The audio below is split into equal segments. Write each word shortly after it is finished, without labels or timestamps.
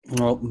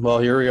Well,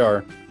 here we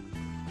are.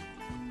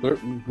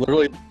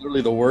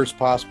 Literally the worst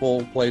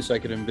possible place I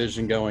could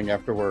envision going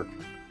after work.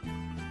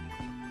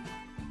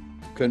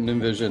 Couldn't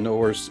envision a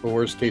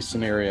worst case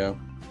scenario.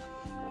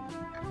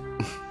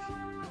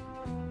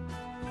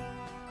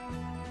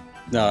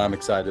 No, I'm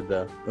excited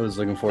though. I was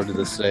looking forward to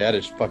this today. I had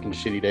a fucking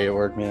shitty day at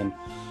work, man.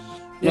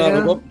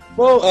 Yeah.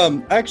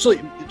 Actually,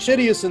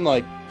 shittiest in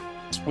like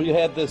we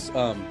had this.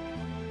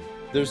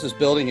 There's this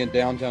building in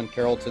downtown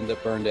Carrollton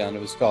that burned down.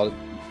 It was called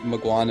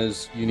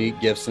Maguana's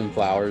Unique Gifts and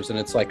Flowers, and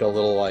it's like a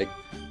little like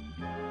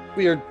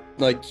weird,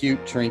 like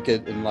cute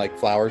trinket and like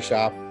flower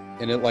shop,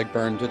 and it like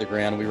burned to the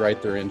ground. We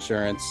write their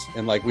insurance,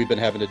 and like we've been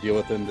having to deal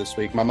with them this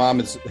week. My mom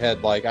has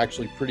had like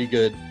actually pretty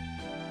good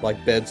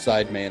like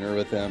bedside manner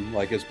with them.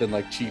 Like it's been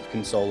like chief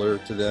consoler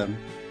to them,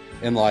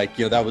 and like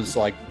that was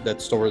like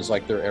that store is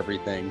like their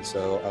everything.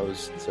 So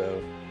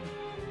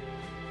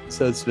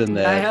it's been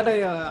that. I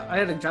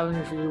had a job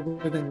interview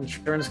with an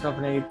insurance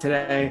company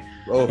today.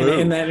 Oh,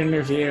 in that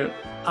interview,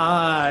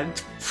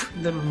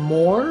 the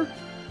Moore.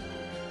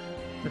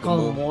 They call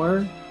them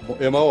Moore.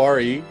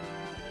 M-O-R-E.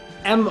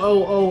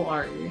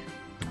 M-O-O-R-E.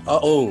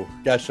 Oh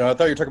gosh, I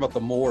thought you were talking about the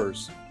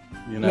Moors.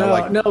 No,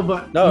 like no,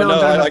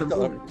 I like the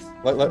the, Moors.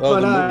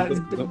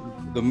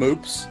 the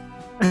moops.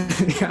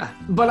 Yeah,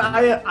 but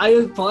I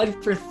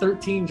applied for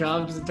 13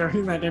 jobs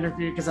during that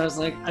interview because I was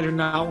like, I do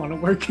not want to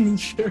work in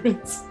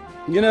insurance.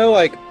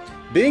 Like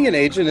being an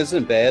agent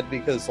isn't bad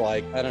because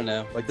like, I don't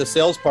know, like the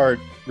sales part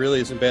really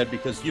isn't bad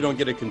because you don't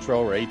get to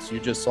control rates. You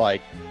just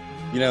like,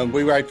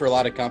 we write for a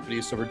lot of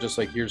companies. So we're just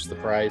like, here's the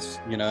price,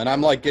 and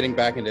I'm like getting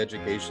back into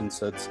education.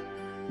 So it's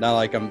not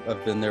like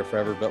I've been there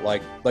forever, but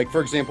like,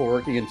 for example,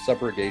 working in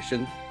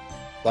subrogation,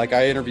 like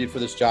I interviewed for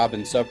this job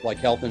in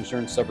health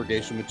insurance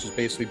subrogation, which is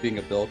basically being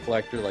a bill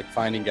collector, like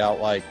finding out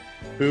like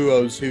who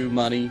owes who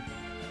money,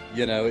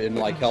 in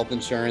like health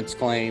insurance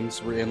claims,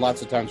 and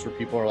lots of times where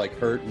people are like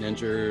hurt and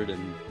injured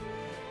and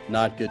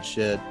not good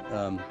shit.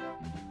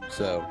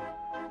 So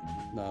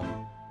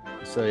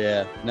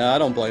yeah, no, I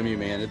don't blame you,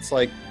 man. It's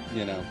like,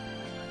 yeah.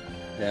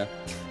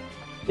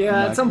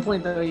 Yeah, at some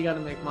point though, you got to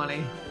make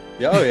money.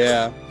 Yeah, oh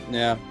yeah,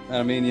 yeah.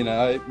 I mean,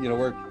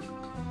 work.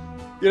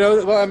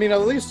 Well, I mean,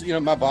 at least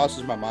my boss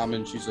is my mom,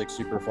 and she's like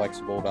super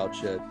flexible about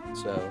shit.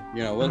 So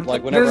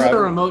like whenever this is a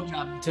remote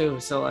job too,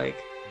 so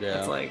like yeah,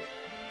 it's like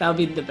that would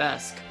be the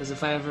best because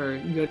if I ever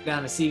go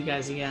down to see you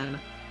guys again,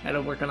 I had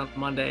to work on a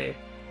Monday,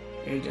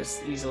 you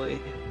just easily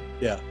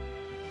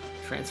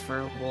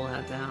transferable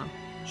that down.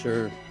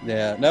 Sure.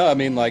 Yeah. No, I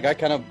mean, like I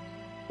kind of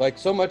like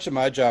so much of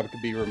my job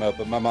could be remote,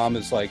 but my mom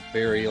is like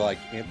very like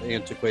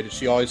antiquated.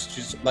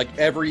 She's like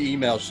every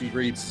email she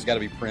reads has got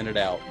to be printed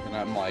out, and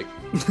I'm like,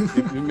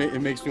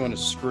 it makes me want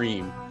to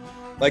scream.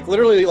 Like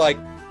literally, like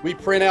we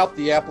print out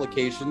the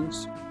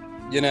applications.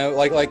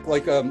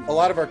 Like a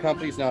lot of our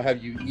companies now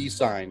have you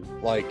e-sign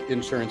like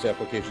insurance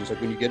applications. Like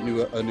when you get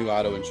a new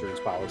auto insurance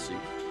policy,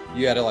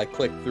 you got to like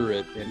click through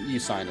it and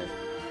e-sign it.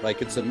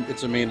 Like it's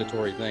a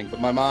mandatory thing. But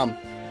my mom,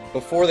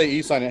 before they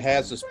e-sign it,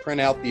 has us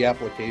print out the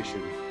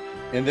application,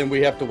 and then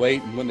we have to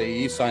wait. And when they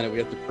e-sign it, we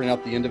have to print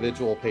out the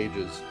individual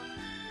pages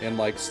and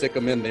like stick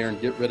them in there and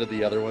get rid of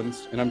the other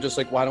ones. And I'm just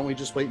like, why don't we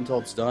just wait until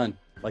it's done?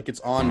 Like it's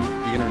on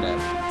the internet,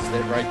 it's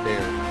right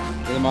there.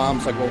 And the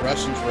mom's like, well,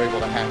 Russians were able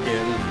to hack in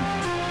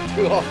and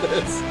do all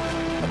this.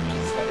 I'm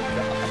just like,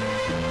 God.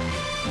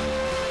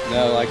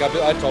 No, like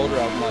I told her,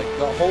 I'm like,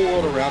 the whole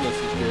world around us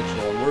is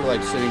digital, and we're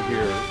like sitting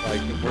here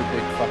like we're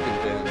big fucking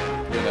Ben,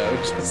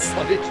 just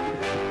like.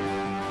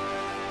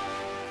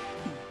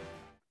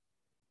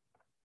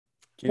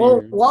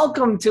 Well,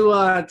 welcome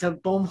to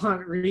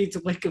Beaumont Reed's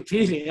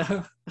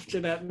Wikipedia after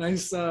that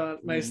nice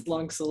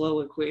long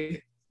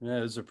soliloquy. Yeah,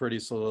 it was a pretty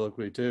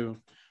soliloquy too.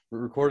 We're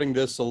recording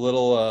this a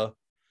little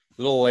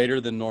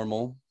later than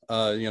normal.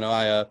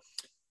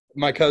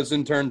 My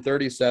cousin turned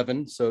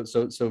 37, so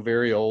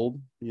very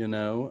old, I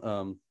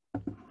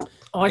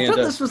thought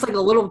this was like a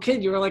little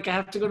kid. You were like, I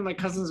have to go to my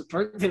cousin's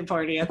birthday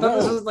party. I thought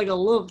this was like a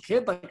little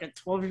kid, like a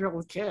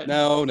 12-year-old kid.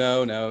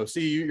 No.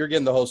 See, you're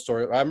getting the whole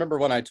story. I remember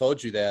when I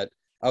told you that,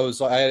 I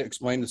had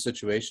explained the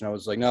situation. I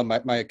was like, no,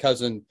 my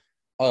cousin,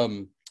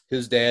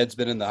 his dad's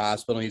been in the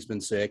hospital. He's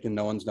been sick, and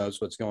no one knows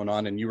what's going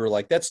on. And you were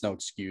like, that's no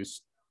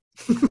excuse.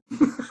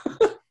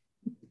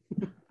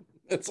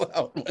 That's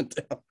how it went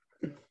down.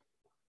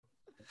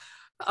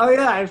 Oh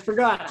yeah, I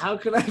forgot. How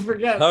could I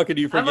forget? How could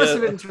you forget? I must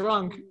have been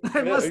drunk.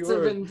 I must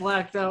have been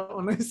blacked out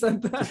when I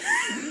said that.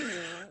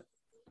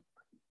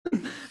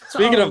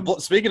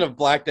 Speaking of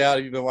blacked out,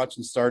 have you been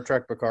watching Star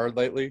Trek Picard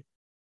lately?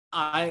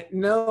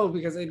 No,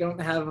 because I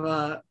don't have.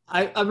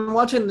 I've been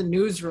watching The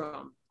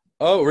Newsroom.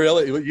 Oh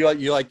really?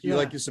 You like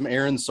some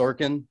Aaron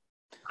Sorkin?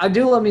 I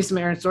do love me some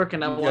Aaron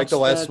Sorkin. I watched like the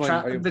last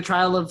one, the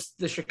trial of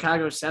the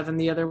Chicago 7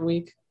 the other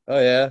week. Oh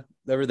yeah,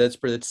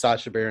 that's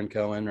Sacha Baron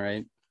Cohen,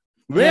 right?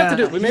 We may have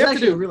to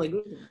do really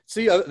good.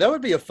 See, that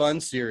would be a fun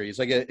series,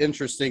 like an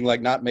interesting,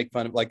 like not make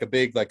fun of, like a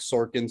big like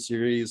Sorkin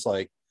series,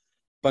 like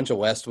a bunch of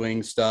West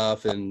Wing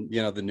stuff, and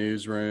the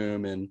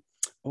Newsroom, and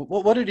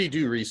what did he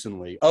do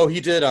recently? Oh, he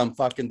did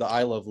fucking the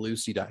I Love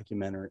Lucy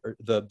documentary, or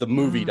the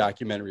movie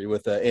documentary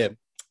with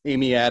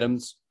Amy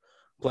Adams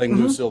playing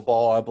Lucille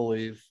Ball, I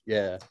believe.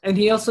 Yeah. And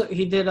he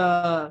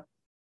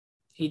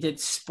did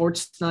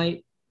Sports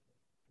Night,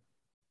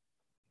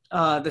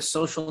 The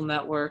Social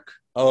Network.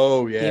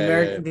 Oh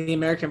yeah, The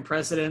American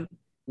President.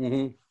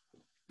 Mm-hmm.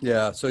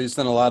 Yeah, so he's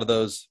done a lot of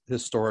those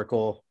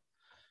historical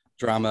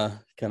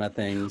drama kind of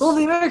things. Well,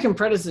 The American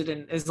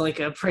President is like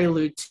a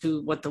prelude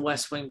to what The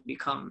West Wing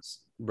becomes.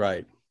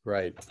 Right.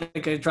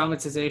 Like a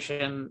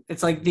dramatization.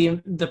 It's like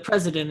the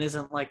president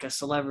isn't like a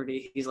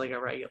celebrity; he's like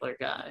a regular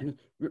guy.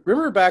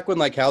 Remember back when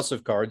like House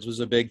of Cards was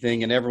a big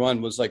thing, and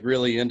everyone was like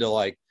really into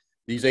like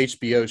these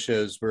HBO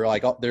shows where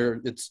like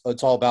it's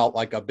all about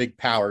like a big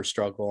power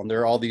struggle, and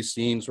there are all these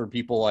scenes where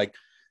people like,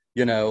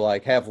 you know,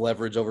 like have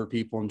leverage over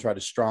people and try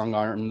to strong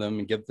arm them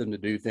and get them to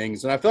do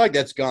things. And I feel like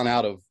that's gone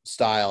out of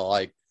style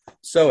like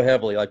so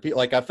heavily.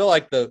 Like I feel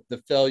like the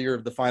failure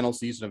of the final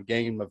season of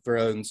Game of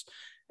Thrones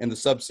and the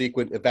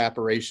subsequent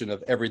evaporation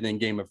of everything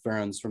Game of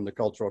Thrones from the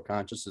cultural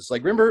consciousness.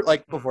 Like, remember,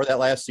 like, before that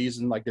last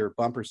season, like, there were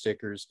bumper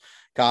stickers,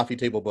 coffee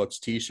table books,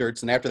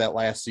 T-shirts, and after that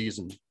last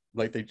season,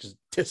 like, they just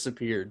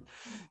disappeared,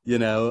 you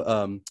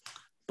know?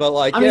 But,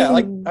 like,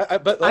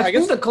 I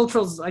guess the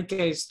cultural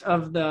zeitgeist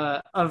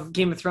of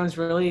Game of Thrones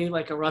really,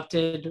 like,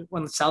 erupted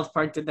when South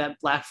Park did that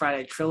Black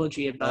Friday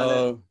trilogy about it.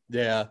 Oh,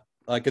 yeah.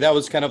 Like, that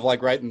was kind of,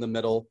 like, right in the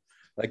middle.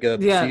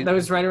 That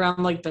was right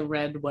around like the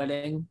Red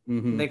Wedding.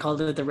 Mm-hmm. They called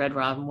it the Red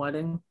Robin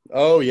Wedding.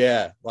 Oh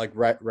yeah, like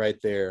right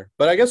there.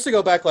 But I guess to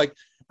go back, like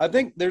I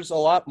think there's a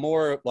lot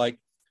more. Like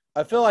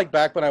I feel like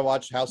back when I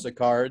watched House of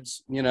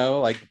Cards, you know,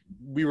 like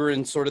we were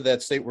in sort of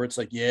that state where it's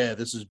like, yeah,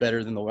 this is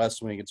better than The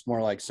West Wing. It's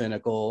more like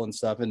cynical and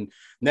stuff. And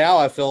now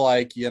I feel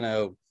like, you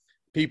know,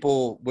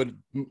 people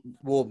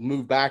will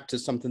move back to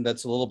something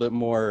that's a little bit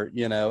more,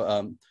 you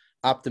know,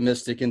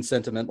 optimistic and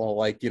sentimental,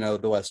 like, you know,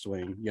 The West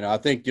Wing. You know, I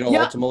think, you know,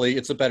 ultimately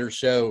it's a better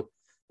show,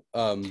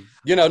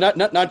 you know,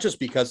 not just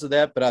because of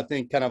that, but I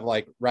think kind of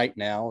like right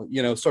now,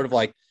 you know, sort of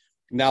like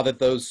now that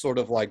those sort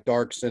of like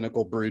dark,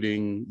 cynical,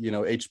 brooding, you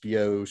know,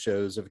 HBO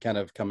shows have kind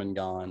of come and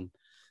gone,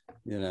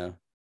 you know.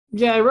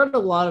 Yeah, I read a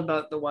lot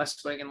about The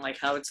West Wing and like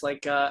how it's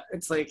like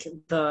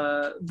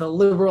the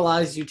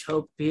liberalized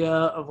utopia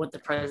of what the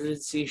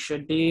presidency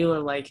should be, or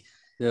like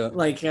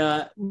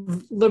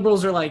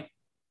liberals are like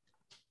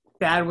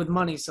bad with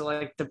money, so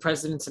like the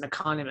president's an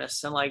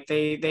economist, and like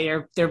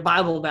they're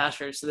Bible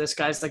bashers, so this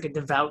guy's like a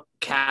devout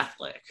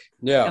Catholic,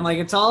 and like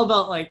it's all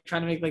about like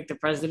trying to make like the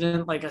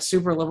president like a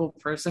super liberal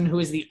person who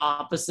is the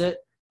opposite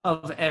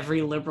of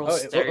every liberal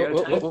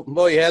stereotype.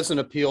 Well, he has an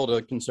appeal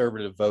to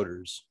conservative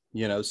voters,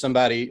 you know,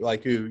 somebody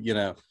like who, you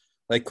know,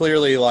 like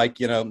clearly like,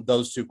 you know,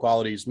 those two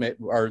qualities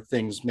are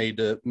things made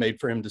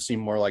for him to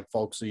seem more like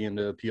folksy and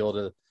to appeal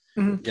to,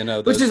 you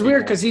know, which is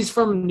weird because he's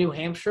from New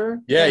Hampshire.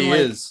 Yeah, he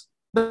is.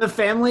 The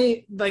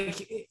family,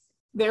 like,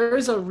 there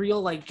is a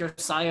real like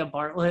Josiah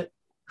Bartlett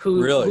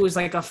who is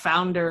like a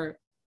founder,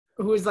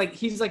 who is like,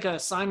 he's like a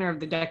signer of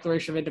the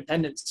Declaration of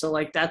Independence. So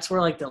like that's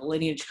where like the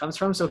lineage comes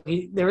from. So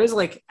there is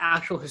like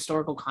actual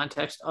historical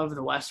context of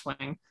the West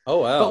Wing.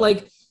 Oh wow! But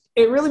like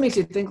it really makes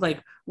you think like,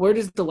 where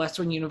does the West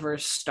Wing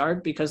universe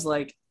start? Because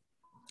like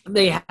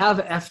they have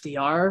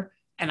FDR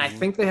and I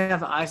think they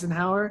have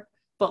Eisenhower.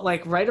 But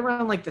like right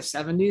around like the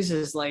 70s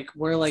is like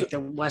where like the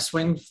West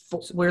Wing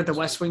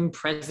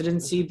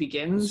presidency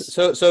begins.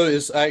 So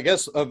is, I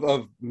guess,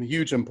 of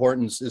huge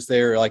importance, is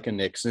there like a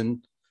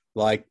Nixon,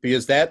 like,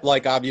 because that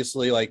like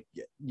obviously like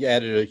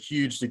added a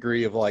huge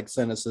degree of like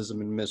cynicism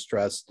and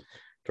mistrust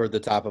toward the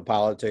top of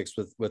politics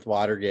with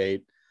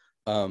Watergate.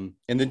 And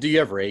then do you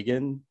have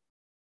Reagan?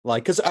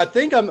 Like, because I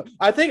think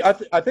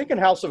in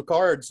House of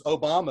Cards,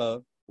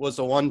 Obama was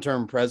a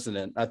one-term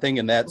president. I think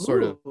in that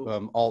sort of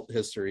alt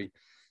history.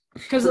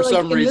 Because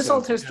like in this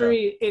alt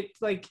history, it's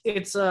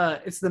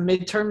the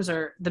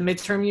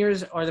midterm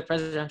years or the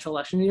presidential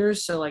election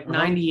years. So like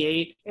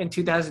 98 and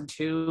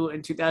 2002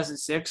 and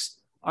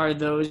 2006 are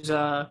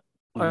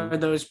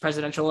those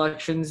presidential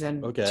elections,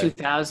 and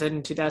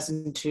 2000,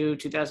 2002,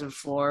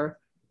 2004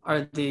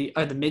 are the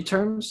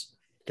midterms.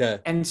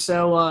 Okay. And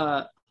so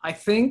I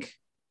think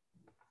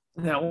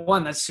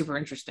that's super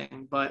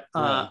interesting, but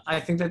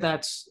I think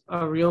that's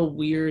a real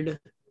weird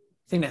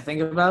thing to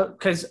think about,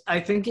 because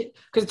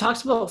it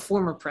talks about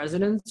former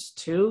presidents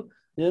too,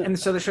 and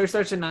so the show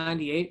starts in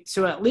 98,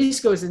 so at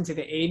least goes into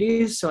the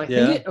 80s, so I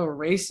think it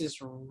erases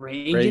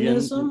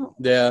Reaganism.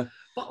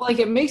 But like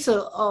it makes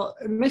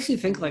you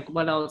think like,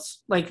 what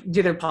else, like,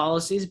 do their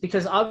policies,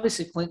 because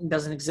obviously Clinton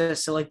doesn't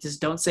exist, so like does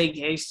Don't Say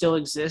Gay still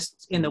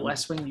exist in the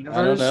West Wing universe?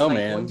 I don't know, like,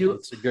 man.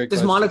 It's a good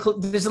does the Monica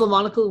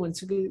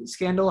Lewinsky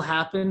scandal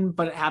happen,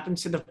 but it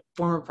happens to the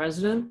former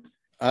president?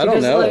 I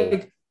don't know.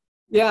 Like,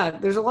 yeah,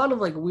 there's a lot of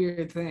like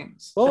weird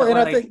things. Well, and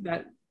I think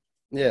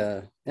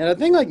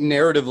like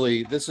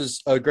narratively, this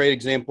is a great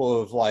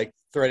example of like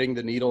threading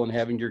the needle and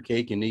having your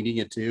cake and eating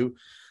it too.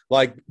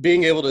 Like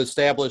being able to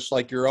establish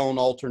like your own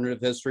alternative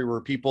history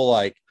where people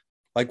like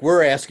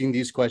we're asking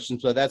these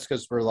questions, but that's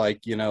because we're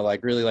like, you know,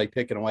 like really like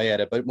picking away at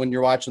it. But when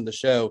you're watching the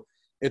show,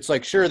 it's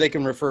like, sure, they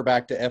can refer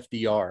back to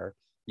FDR,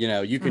 you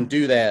know, you can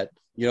do that.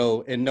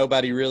 and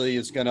nobody really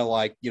is going to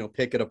like,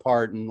 pick it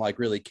apart and like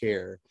really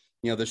care.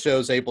 The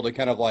show's able to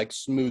kind of like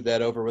smooth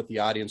that over with the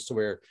audience to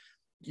where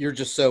you're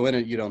just so in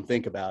it, you don't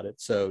think about it.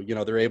 So,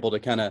 they're able to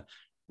kind of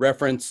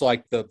reference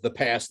like the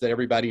past that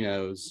everybody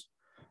knows,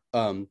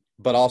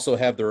 but also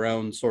have their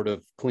own sort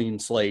of clean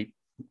slate,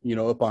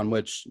 upon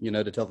which,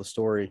 to tell the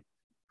story.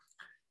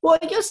 Well,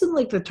 I guess in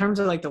like the terms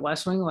of like the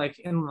West Wing, like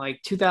in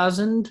like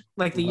 2000,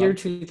 like the year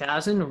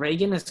 2000,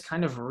 Reagan is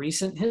kind of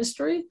recent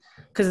history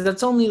because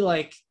that's only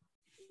like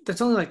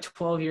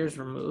 12 years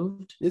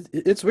removed.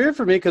 It's weird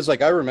for me because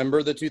like I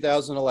remember the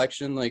 2000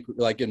 election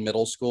like in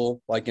middle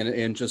school, like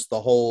in just the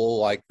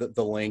whole like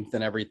the length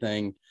and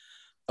everything.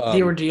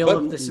 The ordeal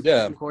of the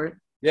Supreme Court.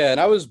 Yeah, and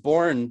I was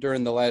born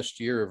during the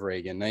last year of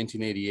Reagan,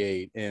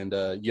 1988, and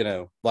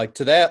like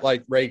to that,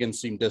 like Reagan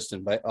seemed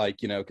distant, but like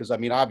because I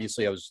mean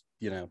obviously I was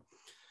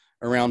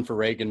around for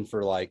Reagan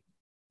for like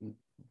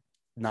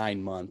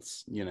 9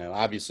 months.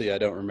 Obviously I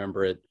don't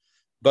remember it,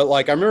 but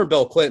like I remember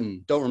Bill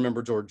Clinton. Don't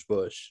remember George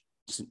Bush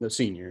the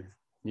senior.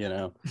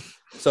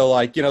 So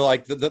like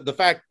like the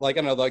fact, like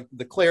I don't know, like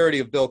the clarity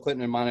of Bill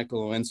Clinton and Monica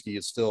Lewinsky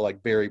is still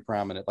like very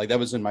prominent. Like that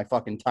was in my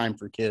fucking Time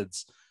for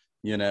Kids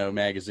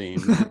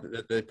magazine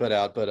that they put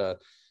out, but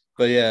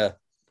yeah,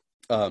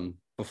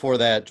 before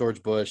that,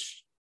 George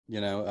Bush.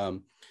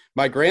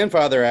 My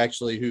grandfather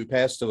actually, who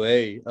passed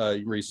away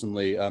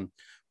recently,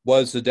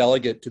 was the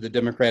delegate to the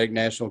Democratic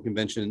National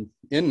Convention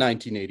in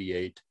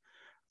 1988.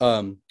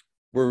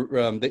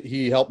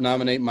 He helped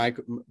nominate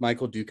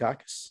Michael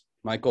Dukakis.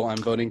 Michael, I'm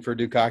voting for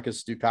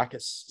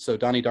Dukakis. So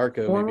Donnie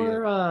Darko,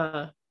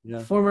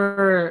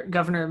 former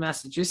governor of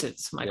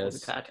Massachusetts, Michael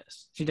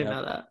Dukakis. You didn't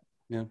know that.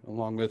 Yeah,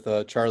 along with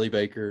Charlie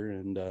Baker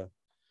and Ned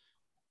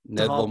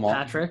DeVault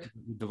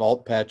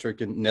Lamont,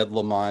 Patrick, and Ned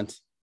Lamont.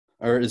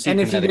 Or is he? And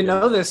if you didn't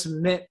know this,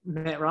 Mitt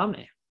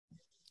Romney.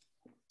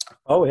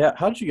 Oh yeah,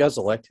 how did you guys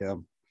elect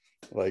him?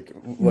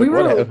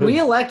 We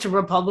elect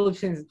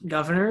Republican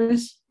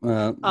governors,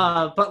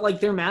 but like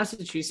they're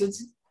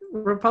Massachusetts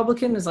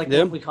Republican is like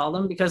what we call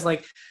them, because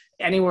like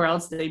anywhere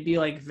else they'd be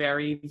like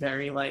very,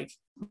 very like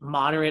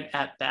moderate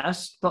at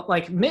best. But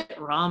like Mitt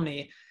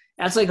Romney,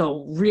 that's like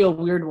a real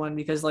weird one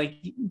because like,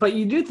 but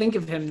you do think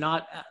of him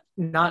not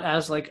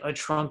as like a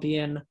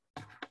Trumpian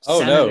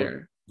senator.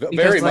 No.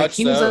 Very much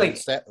he was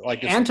so.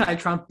 like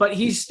anti-Trump, but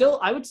he's still.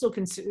 I would still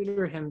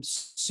consider him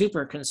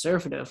super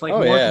conservative, like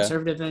more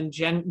conservative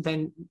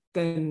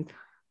than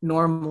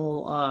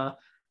normal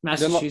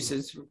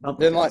Massachusetts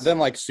Republicans. Then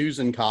like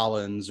Susan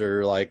Collins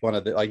or like one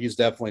of the, like he's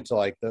definitely to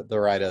like the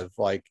right of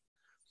like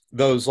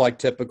those like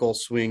typical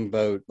swing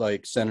vote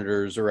like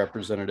senators or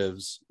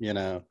representatives.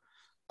 Because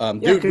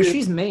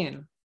she's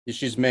Maine.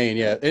 She's Maine.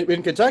 Yeah,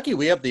 in Kentucky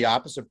we have the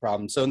opposite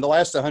problem. So in the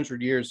last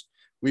 100 years.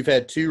 We've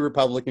had 2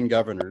 Republican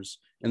governors,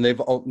 and they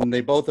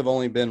both have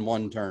only been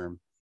one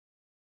term.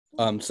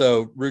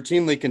 So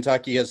routinely,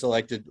 Kentucky has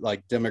elected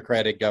like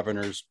Democratic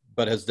governors,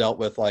 but has dealt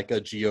with like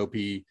a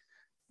GOP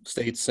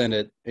state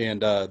senate,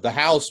 and the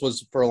House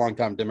was for a long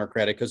time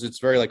Democratic because it's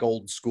very like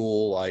old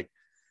school,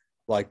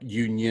 like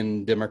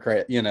Union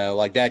Democrat,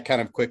 like that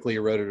kind of quickly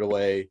eroded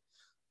away.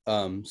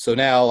 So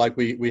now like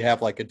we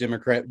have like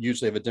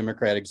usually have a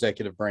Democrat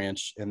executive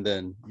branch, and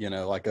then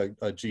like a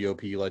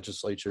GOP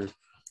legislature.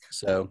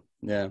 So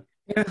yeah,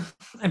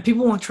 and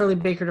people want Charlie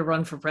Baker to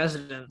run for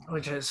president,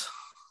 which is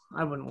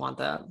I wouldn't want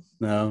that.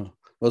 No.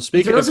 Well,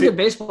 speaking of good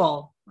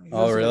baseball.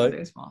 Oh, really?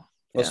 Baseball.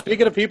 Well,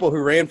 speaking of people who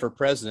ran for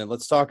president,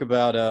 let's talk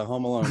about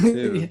Home Alone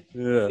 2.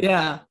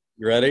 Yeah.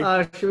 You ready?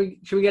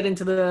 Should we get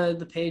into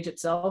the page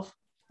itself?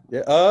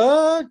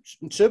 Yeah.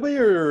 Should we,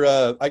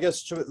 or I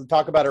guess should we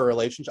talk about our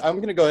relationship? I'm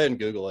going to go ahead and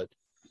Google it,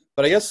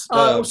 but I guess.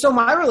 So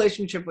my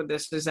relationship with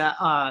this is that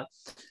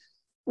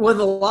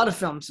with a lot of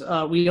films,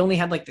 we only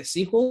had like the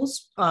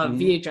sequels,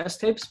 VHS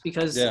tapes,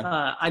 because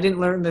I didn't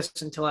learn this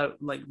until I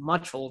like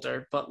much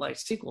older. But like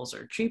sequels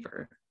are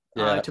cheaper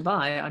to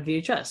buy on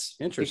VHS.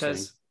 Interesting.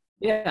 Because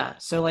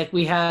so like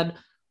we had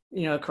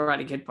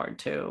Karate Kid Part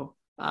 2.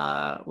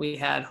 We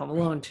had Home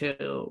Alone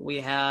 2. We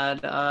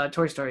had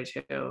Toy Story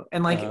 2,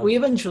 and like we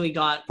eventually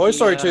got Toy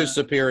Story 2 is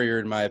superior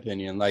in my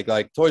opinion.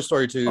 Like Toy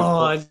Story 2.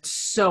 Oh, it's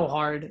so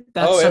hard.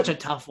 That's such a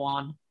tough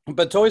one.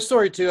 But Toy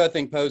Story 2, I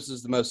think,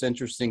 poses the most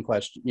interesting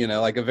question,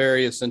 like a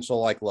very essential,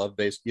 like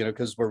love-based,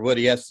 because where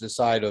Woody has to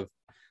decide of,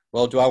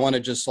 well, do I want to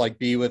just like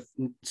be with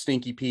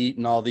Stinky Pete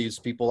and all these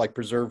people like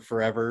preserved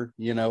forever,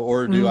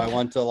 or do I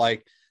want to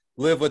like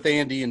live with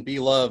Andy and be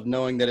loved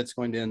knowing that it's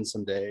going to end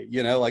someday,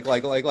 like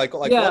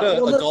what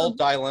adult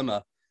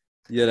dilemma,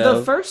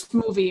 The first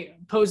movie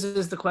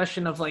poses the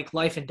question of like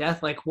life and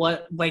death, like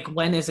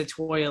when is a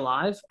toy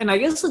alive? And I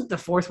guess like the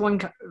fourth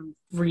one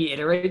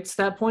reiterates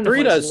that point.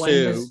 3 does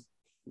too.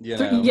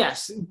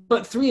 Yes,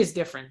 but 3 is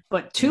different.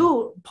 But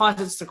 2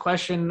 posits the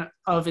question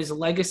of, is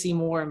legacy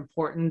more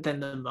important than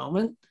the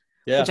moment?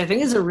 Which I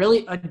think is a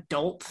really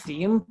adult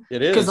theme.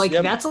 It is, because like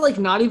that's like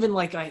not even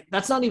like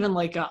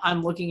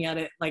I'm looking at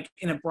it like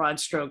in a broad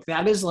stroke.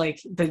 That is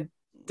like the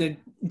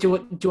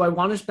do I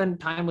want to spend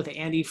time with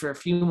Andy for a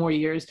few more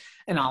years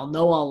and I'll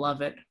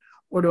love it,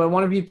 or do I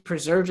want to be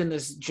preserved in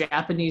this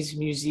Japanese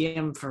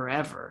museum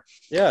forever?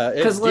 Yeah,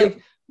 Because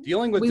like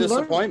dealing with we learned,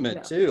 disappointment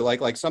yeah. too,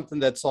 like something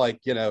that's like,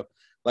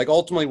 like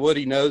ultimately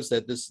Woody knows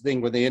that this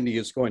thing with Andy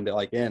is going to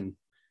like end,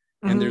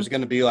 and there's Mhm.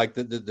 going to be like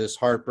this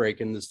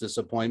heartbreak and this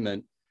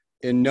disappointment,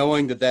 and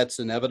knowing that that's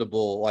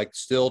inevitable, like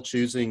still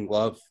choosing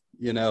love,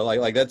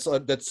 like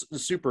that's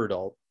super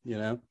adult,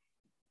 Mhm.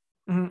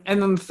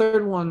 And then the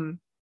third one,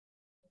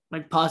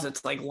 like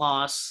posits like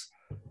loss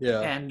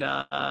yeah.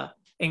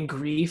 and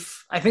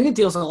grief. I think it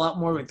deals a lot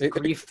more with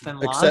grief than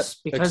loss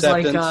because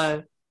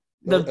Acceptance.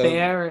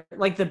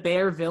 the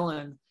bear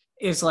villain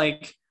is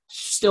like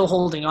still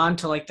holding on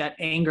to like that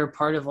anger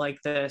part of like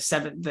the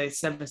seven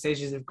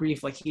stages of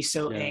grief. Like he's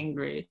so Yeah,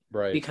 angry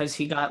right. because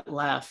he got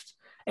left.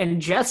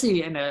 And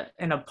Jessie in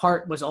a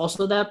part was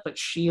also that, but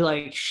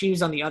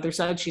she's on the other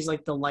side. She's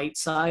like the light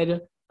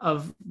side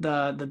of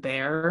the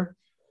bear.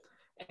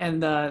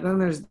 And then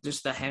there's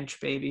just the hench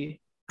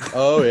baby.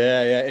 Oh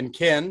yeah, yeah. And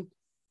Ken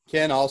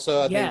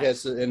also I think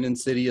has Yes. an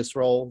insidious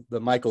role. The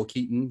Michael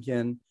Keaton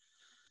Ken.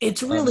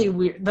 It's really Um,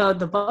 weird.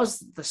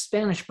 The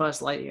Spanish Buzz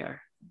Lightyear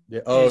yeah.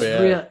 Oh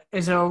yeah.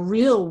 is a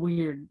real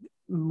weird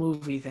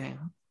movie thing.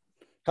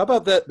 How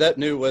about that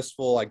new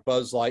wistful like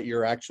Buzz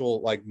Lightyear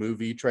actual like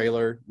movie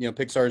trailer?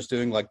 Pixar's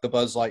doing like the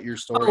Buzz Lightyear Oh,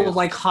 story. Is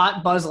like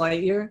Hot Buzz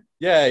Lightyear.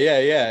 Yeah, yeah,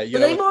 yeah. But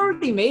they've Yeah,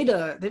 already made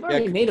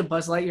a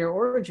Buzz Lightyear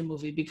origin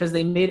movie because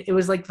it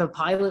was like the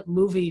pilot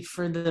movie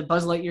for the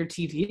Buzz Lightyear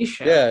TV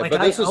show. yeah. Like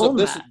But I this is a own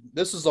that.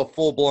 this is a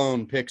full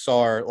blown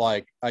Pixar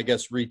like I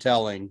guess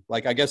retelling.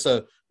 Like I guess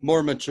a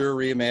more mature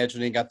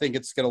reimagining. I think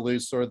it's going to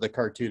lose sort of the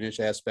cartoonish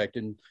aspect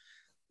and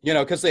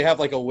because they have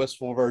like a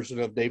wistful version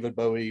of David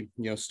Bowie,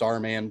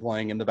 Starman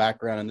playing in the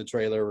background in the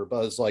trailer, where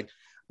Buzz like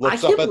I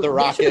looks up can't at the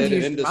believe they should have rocket and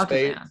used into Rocket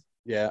space. Man.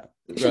 Yeah,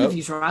 They should have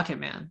used Rocket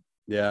Man.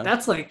 yeah.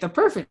 That's like the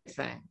perfect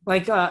thing.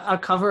 Like a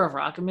cover of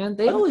Rocket Man.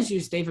 They always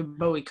use David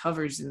Bowie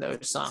covers in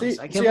those songs.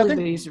 I can't I believe think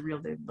they used a real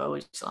David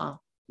Bowie song.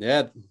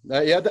 yeah,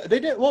 yeah. They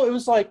did. Well, it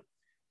was like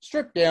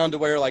stripped down to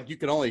where like you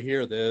can only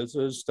hear this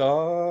a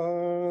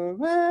star,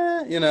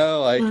 like kind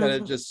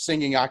of Mhm. just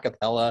singing a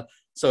cappella.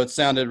 So it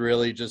sounded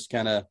really just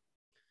kind of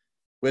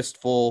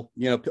wistful,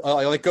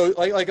 like go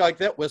like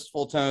that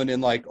wistful tone in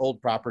like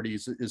old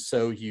properties is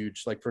so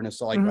huge. Like for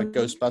instance, like Mhm.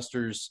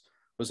 Ghostbusters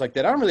was like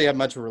that. I don't really have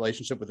much of a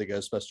relationship with the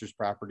Ghostbusters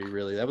property,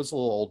 really. That was a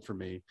little old for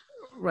me.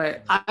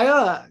 Right.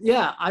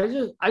 Yeah,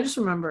 I just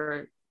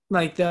remember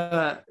like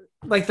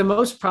the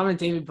most prominent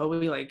David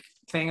Bowie like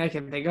thing I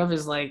can think of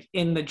is like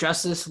in the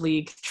Justice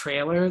League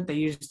trailer, they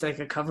used like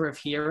a cover of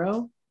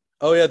Hero.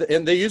 Oh yeah,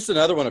 and they used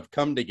another one of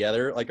 "Come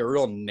Together," like a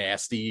real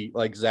nasty,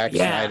 like Zack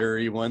Yeah.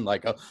 Snyder one,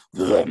 like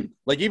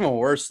like even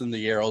worse than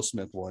the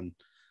Aerosmith one,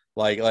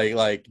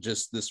 like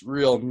just this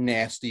real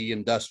nasty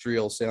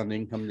industrial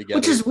sounding "Come Which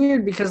Together." is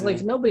weird because Yeah,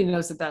 like nobody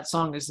knows that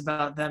song is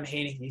about them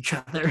hating each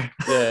other.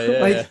 yeah,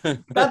 Like yeah.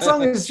 that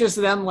song Yeah. is just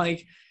them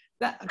like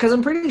that because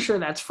I'm pretty sure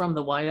that's from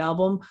the White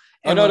Album Oh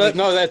and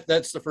no, like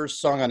that's the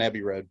first song on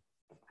Abbey Road.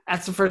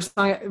 that's the first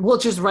song. Well,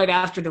 just right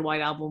after the White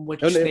Album, And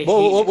which they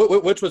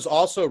hated. which was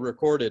also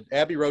recorded.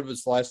 Abbey Road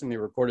was the last thing they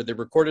recorded. They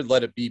recorded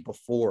 "Let It Be"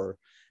 before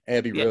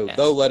Abbey Road,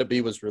 though Yes. "Let It Be"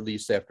 was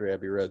released after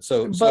Abbey Road.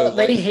 So But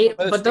they hate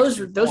but it but speaks to those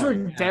your those were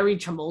point. Yeah, very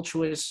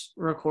tumultuous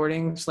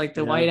recordings. Like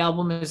the yeah, White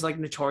Album is like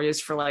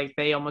notorious for like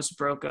they almost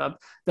broke up.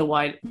 The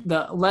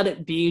Let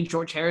It Be,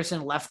 George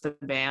Harrison left the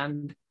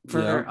band yeah.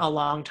 for a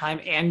long time,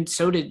 and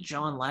so did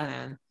John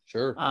Lennon.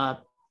 Sure. Uh,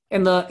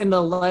 in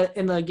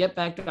the Get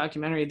Back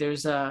documentary,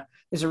 there's a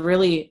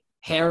really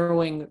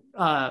harrowing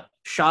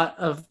shot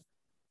of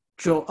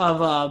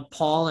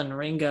Paul and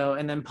Ringo,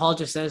 and then Paul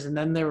just says, and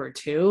then there were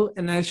two,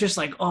 and then it's just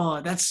like, oh,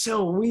 that's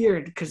so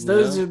weird because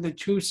those Yeah, are the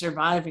two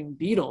surviving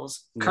Beatles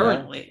yeah,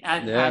 currently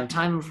at yeah.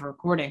 time of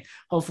recording.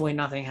 Hopefully,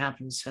 nothing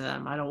happens to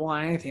them. I don't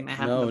want anything to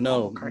happen No, to Paul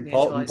no. McCartney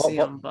until Paul I see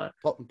him.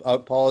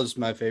 But Paul is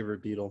my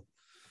favorite Beatle.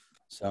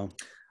 So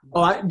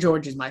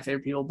George is my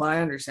favorite Beatle, but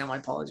I understand why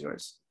Paul is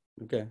yours.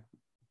 okay.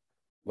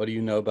 What do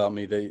you know about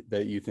me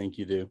that you think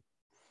you do?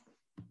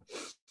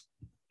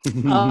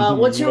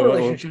 What's your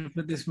relationship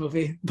with this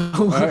movie?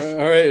 All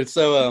right.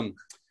 So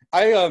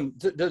I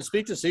to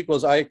speak to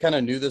sequels, I kind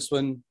of knew this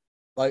one.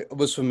 I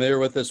was familiar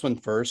with this one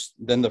first,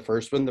 then the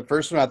first one. The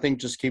first one I think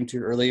just came too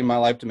early in my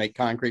life to make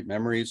concrete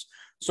memories.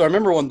 So I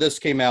remember when this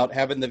came out,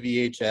 having the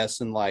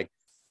VHS and like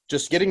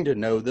just getting to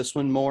know this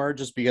one more,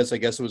 just because I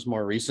guess it was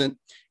more recent,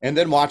 and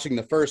then watching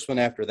the first one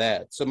after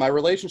that. So my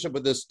relationship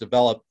with this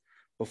developed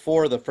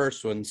before the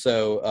first one.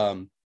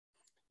 So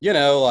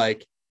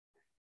like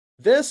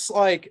this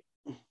like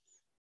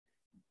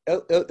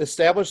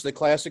established the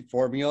classic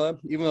formula,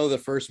 even though the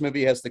first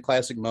movie has the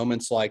classic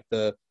moments like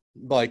the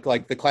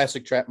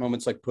classic trap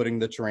moments, like putting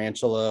the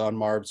tarantula on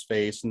Marv's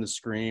face and the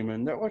scream,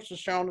 and that was the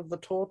sound of the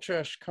tool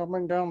chest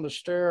coming down the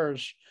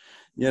stairs,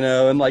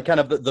 and like kind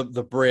of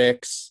the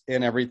bricks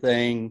and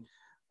everything,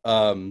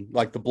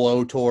 like the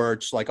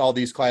blowtorch, like all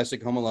these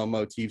classic Home Alone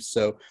motifs.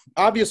 So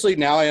obviously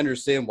now I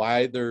understand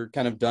why they're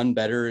kind of done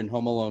better in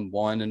Home Alone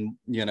 1, and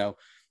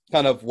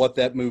kind of what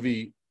that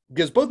movie,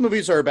 because both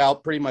movies are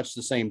about pretty much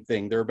the same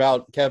thing. They're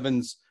about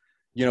Kevin's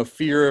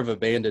fear of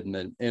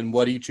abandonment and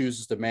what he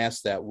chooses to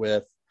mask that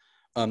with.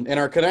 And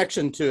our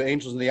connection to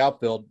Angels in the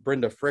Outfield,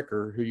 Brenda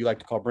Fricker, who you like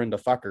to call Brenda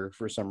Fucker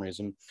for some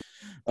reason.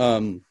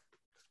 Both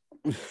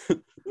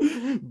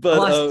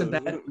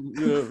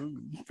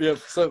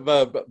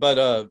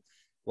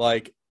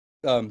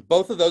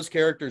of those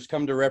characters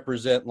come to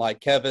represent, like,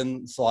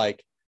 Kevin's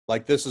like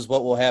this is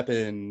what will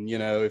happen,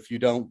 if you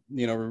don't,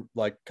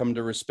 come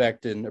to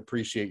respect and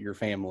appreciate your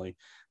family.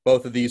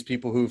 Both of these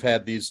people who've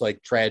had these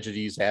like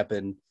tragedies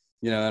happen,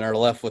 and are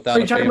left without. Are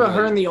you talking about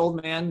her and the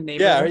old man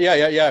neighbor?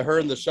 Yeah. Her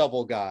and the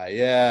shovel guy.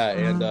 Yeah.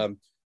 Mm-hmm.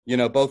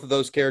 And, both of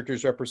those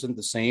characters represent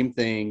the same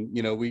thing.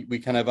 We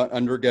kind of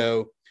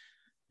undergo,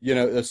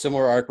 a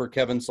similar arc where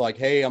Kevin's like,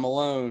 hey, I'm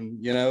alone,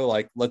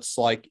 let's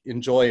like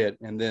enjoy it.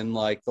 And then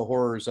like the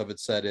horrors of it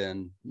set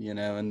in,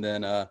 and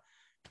then,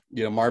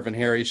 Marv and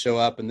Harry show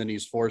up, and then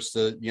he's forced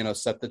to,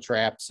 set the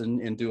traps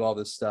and do all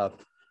this stuff.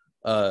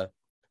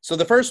 So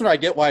the first one, I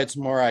get why it's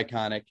more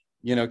iconic,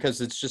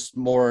 because it's just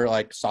more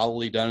like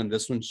solidly done. And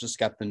this one's just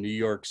got the New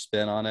York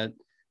spin on it,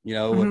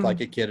 with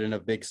like a kid in a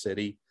big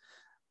city.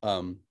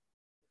 So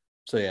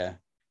yeah.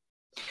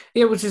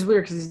 Yeah, which is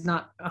weird because he's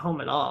not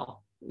home at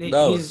all.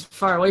 No. He's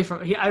far away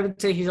from. I would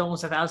say he's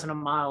almost 1,000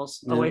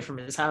 miles away from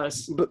his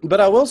house.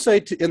 But I will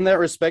say, in that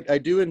respect, I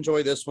do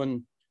enjoy this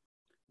one.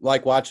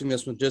 Like watching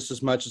this one just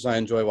as much as I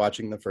enjoy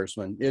watching the first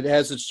one. It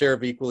has its share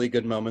of equally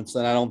good moments,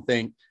 and I don't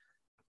think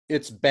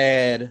it's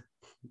bad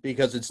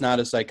because it's not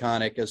as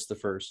iconic as the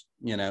first.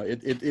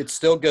 It's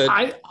still good.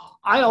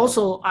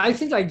 I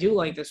think I do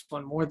like this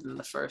one more than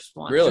the first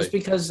one. Really? Just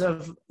because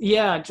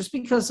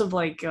of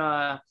like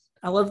I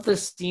love the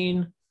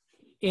scene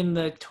in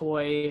the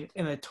toy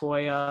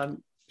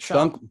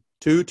shop.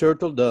 Two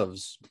turtle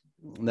doves.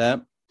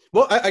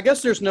 I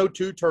guess there's no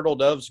two turtle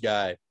doves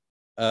guy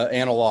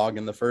analog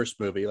in the first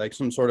movie, like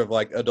some sort of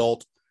like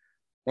adult,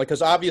 like,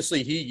 because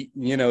obviously he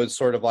is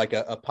sort of like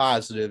a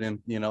positive and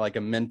like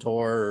a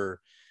mentor,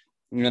 or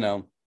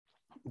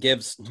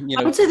gives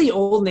I would say the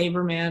old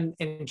neighbor man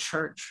in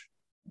church.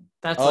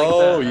 That's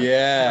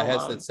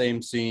has that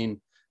same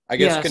scene, I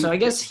guess. So I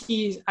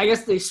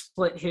guess they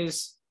split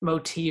his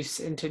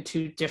motifs into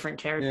two different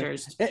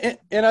characters.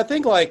 And I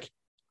think, like,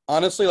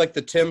 honestly, like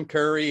the Tim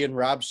Curry and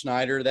Rob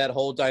Schneider, that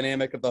whole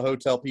dynamic of the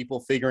hotel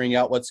people figuring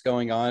out what's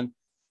going on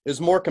is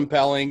more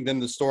compelling than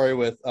the story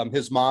with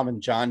his mom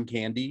and John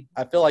Candy.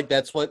 I feel like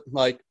that's what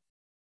like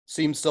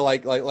seems to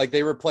like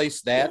they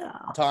replaced that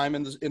time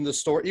in the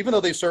story, even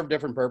though they serve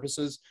different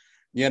purposes.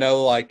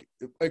 Like,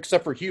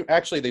 except for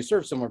actually they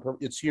serve similar.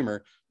 It's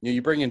humor.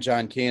 You bring in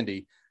John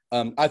Candy.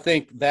 I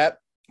think that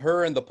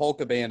her and the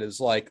polka band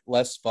is like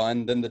less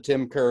fun than the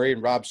Tim Curry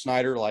and Rob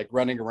Schneider like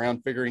running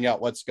around figuring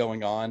out what's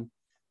going on.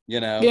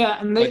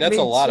 Yeah, and that's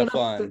a lot of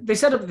fun. They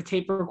set up the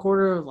tape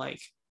recorder like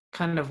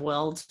kind of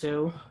well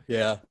too.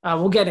 Yeah.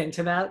 We'll get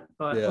into that,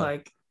 but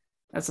like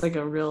that's like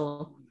a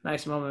real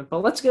nice moment.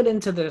 But let's get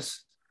into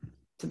this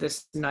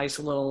nice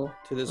little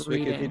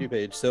reading. Wikipedia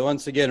page. So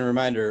once again, a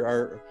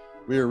reminder,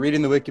 we were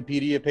reading the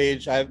Wikipedia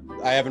page. I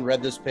haven't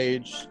read this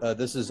page.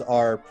 This is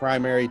our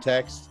primary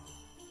text.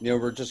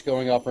 We're just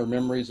going off our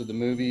memories of the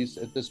movies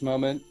at this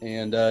moment.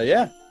 And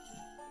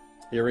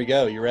here we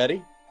go. You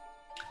ready?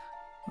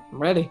 I'm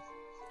ready.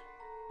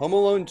 Home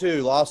Alone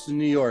 2, Lost in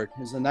New York,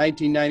 is a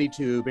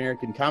 1992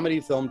 American comedy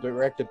film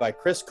directed by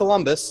Chris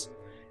Columbus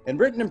and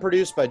written and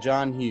produced by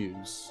John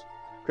Hughes.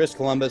 Chris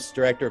Columbus,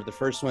 director of the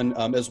first one,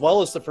 as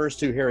well as the first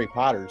two Harry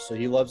Potters, so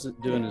he loves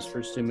doing his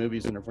first two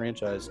movies in a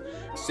franchise.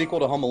 Sequel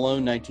to Home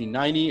Alone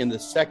 1990, and the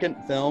second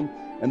film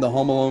in the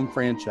Home Alone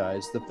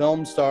franchise. The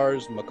film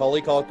stars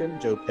Macaulay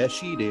Culkin, Joe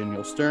Pesci,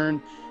 Daniel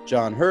Stern,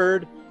 John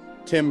Hurd,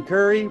 Tim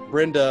Curry,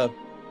 Brenda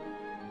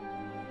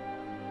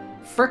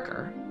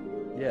Fricker.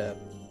 Yeah.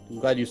 I'm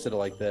glad you said it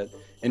like that.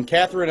 And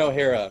Catherine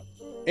O'Hara,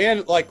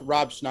 and like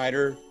Rob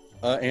Schneider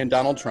and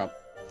Donald Trump.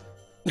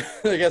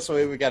 I guess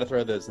we got to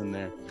throw those in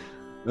there.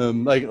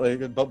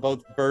 Like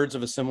both birds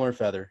of a similar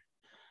feather.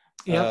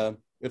 Yeah.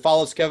 It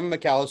follows Kevin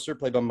McAllister,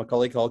 played by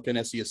Macaulay Culkin,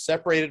 as he is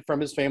separated from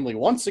his family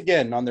once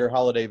again on their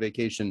holiday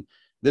vacation,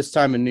 this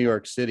time in New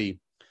York City.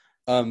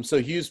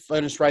 So Hughes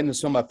finished writing this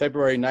film by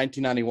February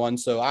 1991.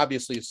 So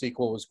obviously a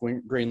sequel was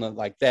greenlit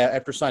like that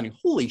after signing,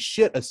 holy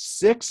shit, a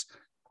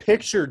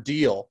 6-picture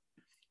deal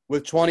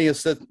with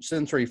 20th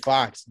Century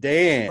Fox.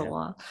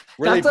 Damn.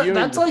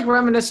 That's like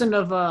reminiscent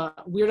of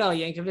Weird Al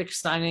Yankovic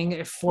signing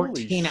a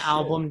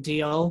 14-album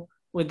deal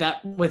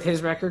with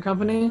his record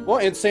company. Well,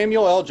 and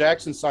Samuel L.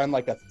 Jackson signed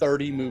like a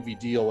 30-movie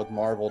deal with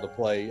Marvel to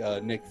play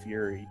Nick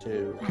Fury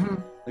too. Mm-hmm.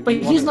 Like, but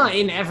he's not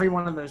in every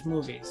one of those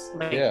movies.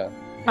 Like,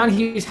 John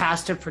Hughes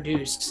has to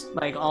produce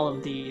like all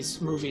of these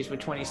movies with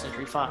 20th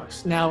Century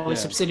Fox, now a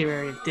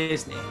subsidiary of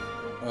Disney.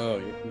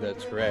 Oh,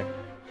 that's correct.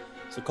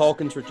 So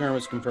Culkin's return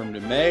was confirmed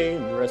in May,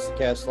 and the rest of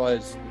the cast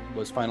was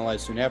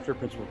finalized soon after.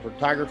 Principal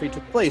photography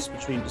took place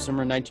between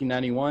December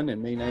 1991 and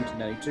May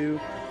 1992,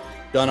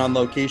 done on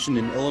location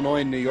in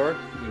Illinois and New York,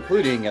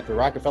 including at the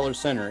Rockefeller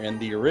Center and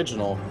the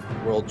original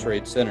World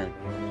Trade Center.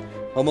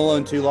 Home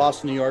Alone 2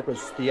 Lost in New York was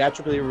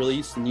theatrically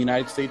released in the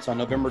United States on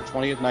November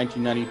 20th,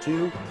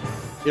 1992.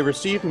 It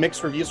received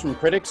mixed reviews from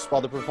critics.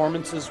 While the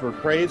performances were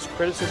praised,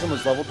 criticism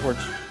was leveled towards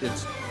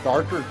its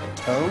darker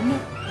tone,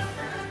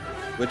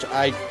 which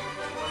I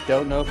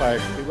don't know if I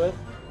agree with,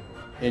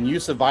 and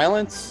use of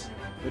violence,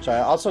 which I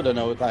also don't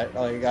know if I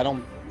like. I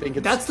don't think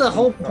it's That's the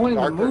whole point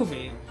darker. of the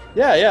movie.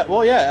 Yeah,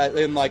 well, yeah,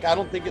 and like I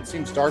don't think it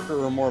seems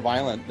darker or more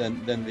violent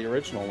than the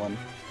original one,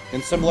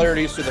 and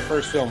similarities to the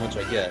first film, which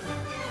I get.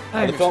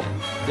 The film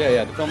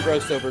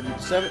grossed over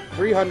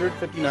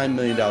 $359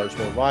 million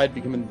worldwide,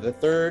 becoming the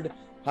third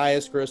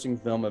highest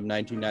grossing film of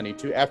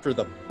 1992 after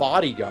The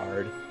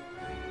Bodyguard.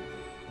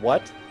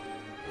 What?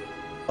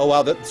 Oh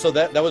wow!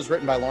 That was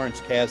written by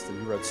Lawrence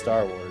Kasdan, who wrote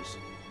Star Wars,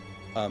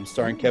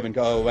 starring Kevin.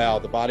 Oh wow!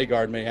 The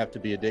Bodyguard may have to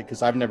be a dig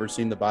because I've never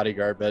seen The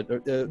Bodyguard,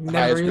 but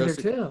never either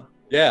too.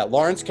 Yeah,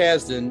 Lawrence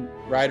Kasdan,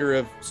 writer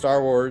of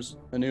Star Wars: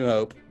 A New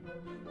Hope,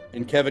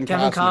 and Kevin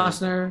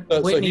Costner,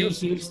 Whitney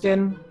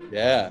Houston.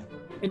 Yeah.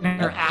 In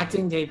her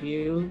acting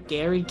debut,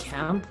 Gary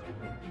Kemp,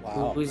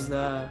 wow, who's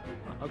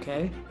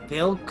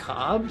Bill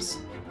Cobbs.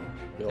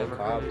 Bill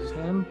Cobbs.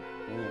 Him.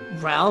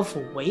 Ralph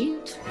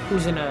Waite,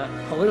 who's in a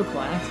political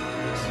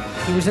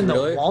activist. He was in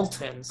the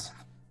Waltons.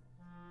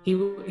 He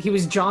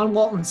was John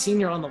Walton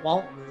Sr. on the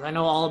Waltons. I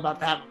know all about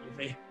that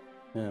movie.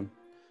 Yeah.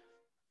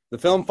 The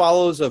film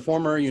follows a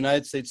former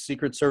United States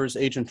Secret Service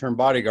agent turned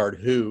bodyguard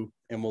who,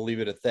 and we'll leave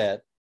it at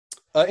that,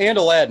 and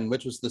Aladdin,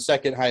 which was the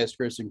second highest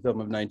grossing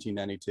film of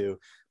 1992.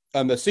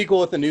 The sequel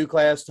with a new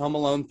cast, Home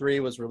Alone 3,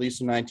 was released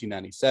in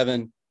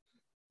 1997.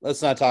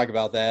 Let's not talk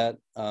about that.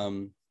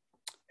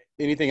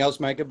 Anything else,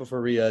 Micah,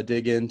 before we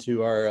dig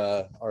into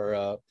our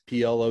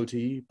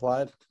PLOT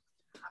plot?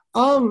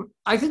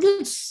 I think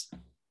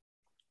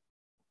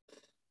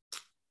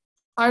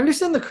I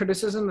understand the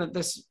criticism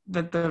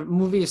that the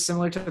movie is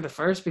similar to the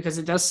first because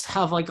it does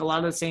have like a lot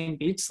of the same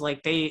beats.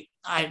 Like they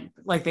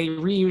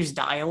reuse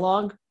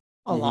dialogue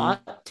a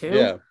lot too.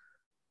 Yeah.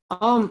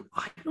 I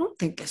don't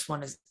think this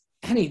one is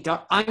any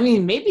dark. I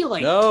mean, maybe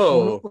like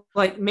no,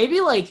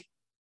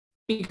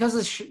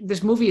 because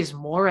this movie is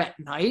more at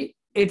night,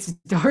 it's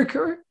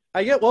darker.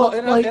 I get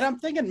and I'm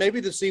thinking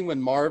maybe the scene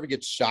when Marv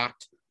gets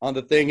shocked on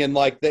the thing and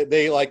like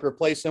they like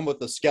replace him with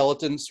the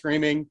skeleton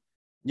screaming,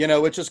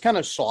 which is kind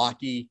of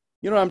schlocky.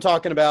 You know what I'm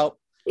talking about?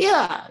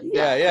 Yeah.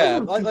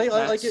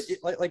 Like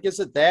is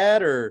it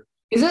that or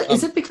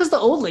is it because the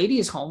old lady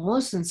is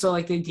homeless and so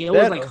like they deal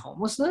with like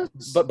homelessness?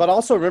 But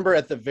also remember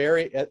at the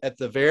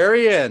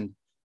very end,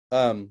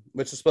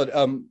 which is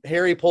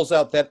Harry pulls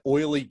out that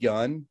oily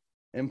gun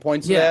and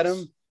points it at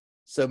him.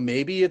 So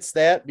maybe it's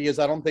that because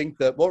I don't think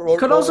that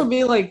could also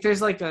be like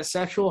there's like a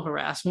sexual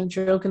harassment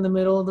joke in the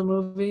middle of the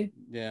movie.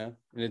 Yeah,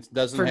 and it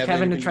doesn't for have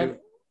Kevin to try.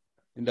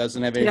 It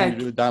doesn't have anything to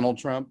do with Donald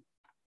Trump.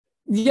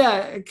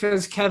 Yeah,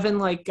 because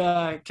Kevin's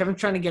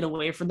trying to get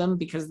away from them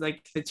because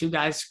like the two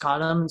guys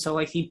caught him, and so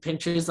like he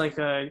pinches like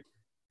a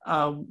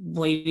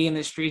lady in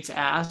the street's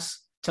ass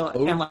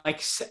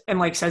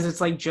and says it's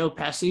like Joe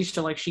Pesci,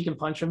 so like she can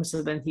punch him,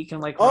 so then he can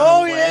like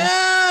run away.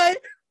 Yeah.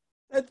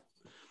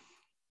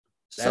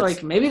 So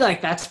like maybe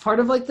like that's part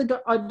of like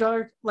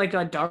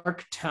a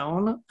dark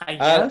tone, I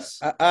guess.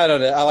 I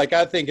don't know.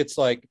 I think it's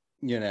like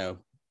but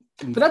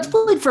that's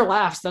played for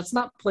laughs. That's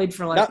not played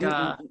for like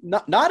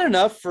not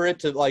enough for it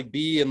to like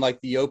be in like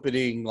the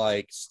opening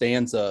like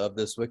stanza of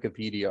this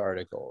Wikipedia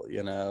article.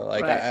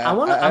 Like right. I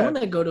want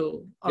to go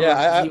to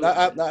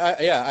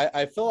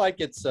I feel like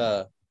it's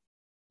I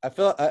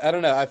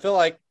don't know. I feel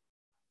like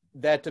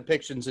that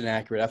depiction's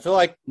inaccurate. I feel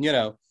like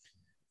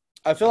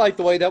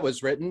the way that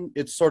was written,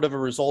 it's sort of a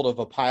result of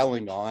a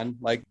piling on.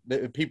 Like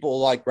people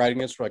like writing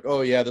this were like,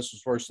 oh yeah, this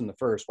was worse than the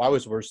first. Why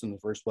was it worse than the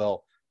first?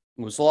 Well,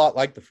 it was a lot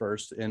like the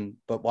first,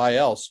 but why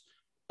else?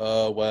 And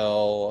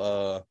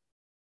I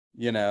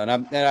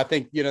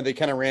think they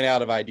kind of ran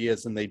out of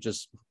ideas and they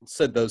just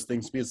said those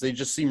things because they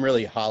just seem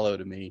really hollow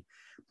to me.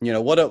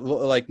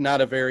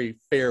 Not a very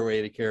fair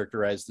way to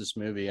characterize this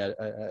movie.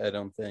 I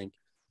don't think.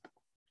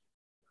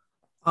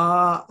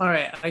 All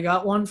right, I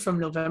got one from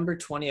November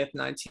 20th,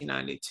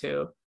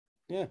 1992.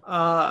 Yeah.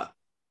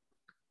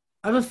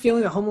 I have a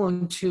feeling that Home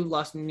Alone 2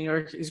 Lost in New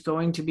York is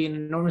going to be an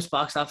enormous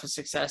box office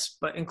success,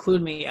 but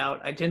include me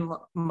out. I didn't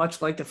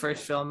much like the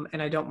first film,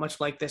 and I don't much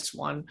like this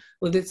one,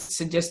 with its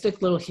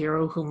sadistic little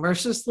hero who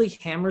mercilessly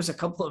hammers a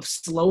couple of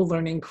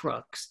slow-learning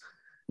crooks.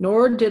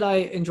 Nor did I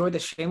enjoy the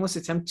shameless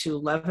attempt to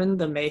leaven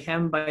the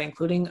mayhem by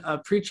including a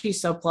preachy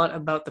subplot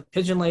about the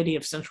pigeon lady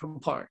of Central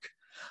Park.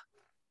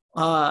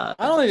 I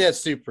don't think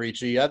that's too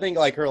preachy. I think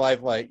like her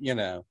life, like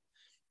the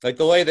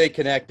way they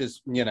connect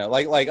is,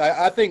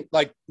 I think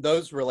like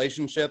those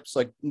relationships,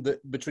 like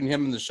between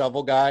him and the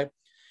shovel guy,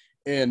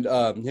 and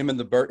him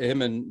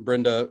and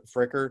Brenda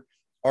Fricker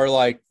are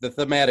like the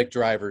thematic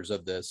drivers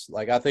of this.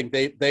 Like I think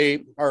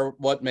they are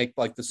what make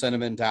like the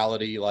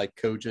sentimentality like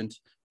cogent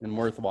and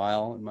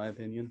worthwhile, in my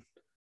opinion.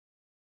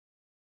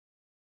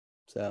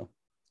 So,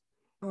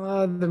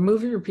 the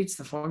movie repeats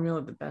the formula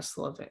of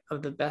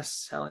the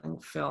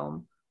best-selling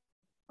film.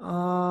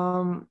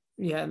 And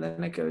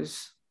then it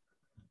goes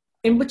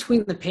in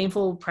between the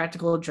painful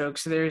practical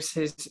jokes. There's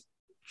his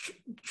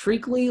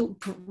treacly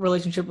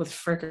relationship with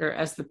Fricker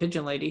as the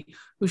pigeon lady,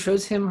 who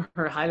shows him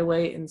her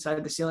hideaway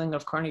inside the ceiling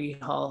of Carnegie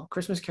Hall.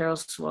 Christmas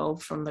carols swell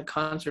from the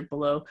concert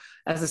below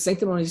as the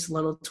sanctimonious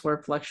little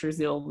twerp lectures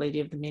the old lady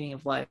of the meaning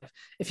of life.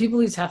 If he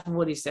believes half of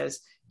what he says,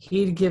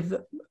 he'd give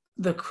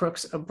the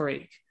crooks a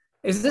break.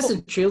 Is this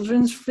a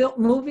children's film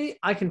movie?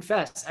 I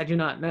confess, I do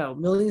not know.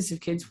 Millions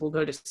of kids will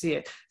go to see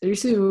it. There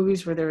used to be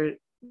movies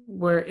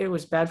where it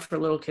was bad for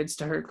little kids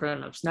to hurt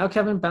grown-ups. Now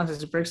Kevin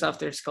bounces bricks off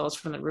their skulls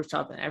from the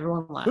rooftop and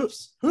everyone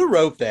laughs. Who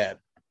wrote that?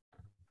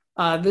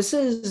 This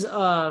is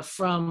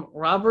from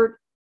Robert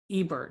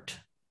Ebert.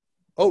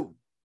 Oh,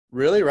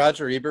 really?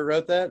 Roger Ebert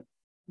wrote that?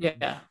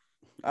 Yeah.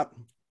 I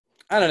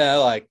don't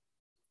know. Like,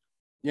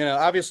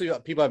 obviously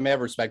people have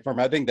mad respect for him.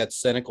 I think that's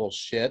cynical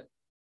shit.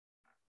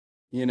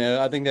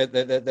 I think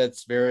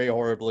that's very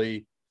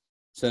horribly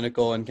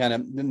cynical and kind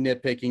of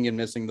nitpicking and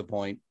missing the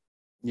point.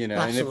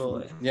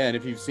 Absolutely. And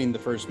if you've seen the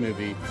first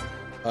movie,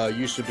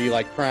 you should be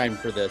like primed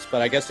for this.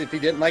 But I guess if you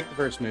didn't like the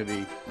first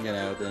movie,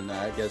 then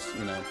I guess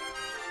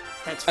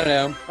That's I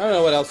don't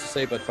know what else to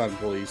say but fun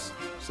police.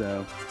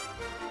 So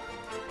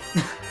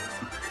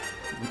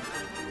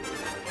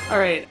all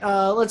right,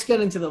 let's get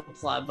into the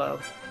plot, Bo.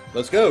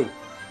 Let's go.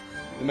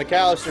 The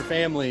McAllister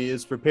family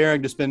is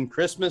preparing to spend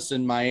Christmas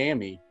in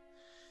Miami.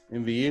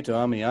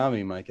 Invito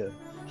Miami, Micah.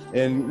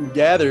 And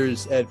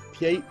gathers at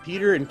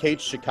Peter and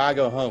Kate's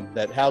Chicago home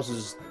that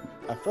houses,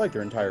 I feel like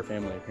their entire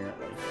family,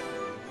 apparently.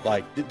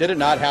 Like, did it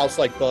not house,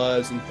 like,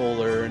 Buzz and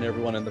Fuller and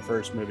everyone in the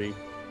first movie?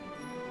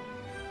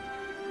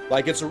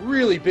 Like, it's a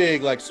really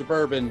big, like,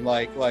 suburban,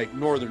 like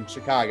northern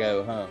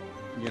Chicago home,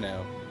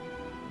 I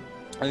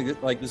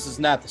think, like, this is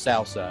not the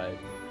South Side.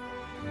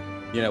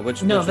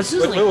 Which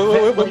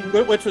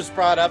was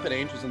brought up in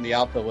Angels in the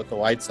Outfield with the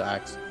White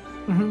Sox.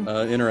 Mm-hmm.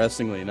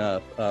 Interestingly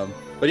enough,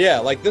 but yeah,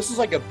 like this is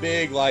like a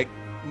big like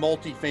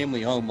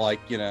multi-family home,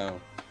 like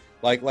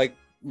like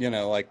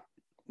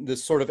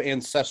this sort of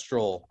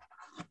ancestral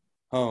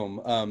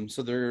home.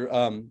 So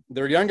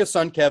their youngest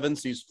son Kevin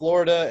sees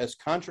Florida as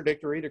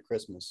contradictory to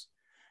Christmas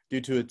due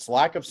to its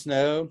lack of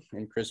snow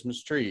and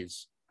Christmas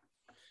trees.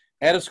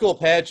 At a school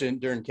pageant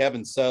during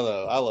Kevin's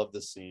solo, I love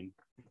this scene.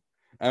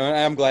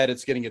 I'm glad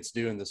it's getting its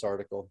due in this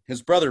article.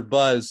 His brother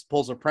Buzz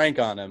pulls a prank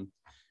on him.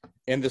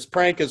 And this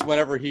prank is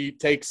whenever he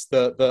takes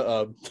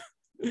the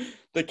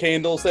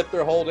candles that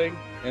they're holding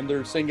and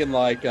they're singing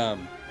like Noel,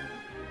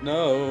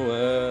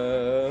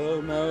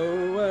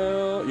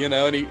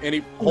 and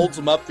he holds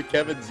them up to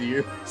Kevin's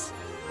ears.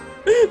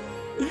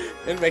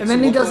 and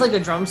then he does like a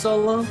drum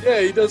solo. Yeah,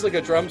 he does like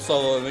a drum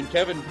solo, and then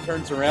Kevin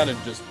turns around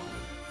and just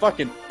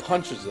fucking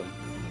punches him.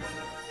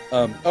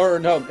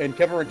 And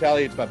Kevin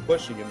retaliates by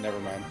pushing him. Never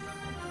mind,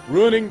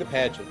 ruining the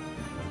pageant.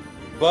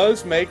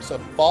 Buzz makes a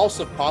false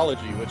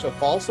apology, which a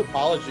false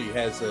apology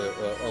has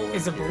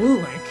is a blue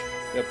link.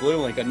 A blue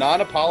link, a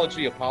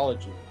non-apology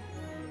apology.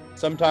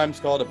 Sometimes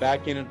called a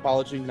backhanded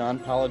apology,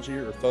 non-apology,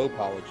 or faux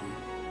apology.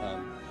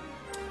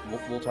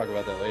 We'll talk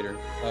about that later.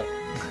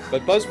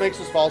 But Buzz makes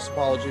his false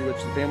apology, which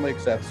the family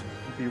accepts,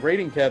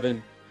 berating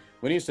Kevin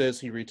when he says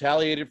he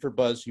retaliated for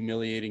Buzz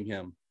humiliating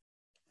him.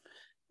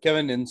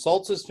 Kevin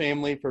insults his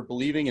family for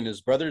believing in his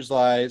brother's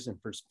lies and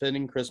for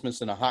spending Christmas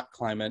in a hot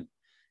climate,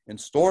 and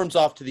storms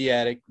off to the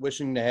attic,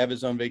 wishing to have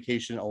his own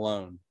vacation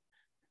alone.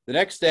 The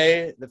next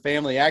day, the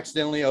family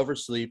accidentally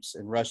oversleeps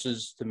and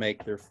rushes to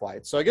make their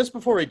flight. So I guess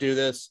before we do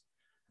this,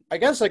 I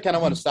guess I kind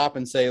of want to stop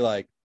and say,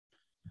 like,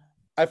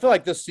 I feel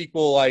like this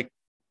sequel, like,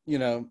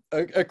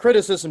 a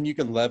criticism you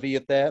can levy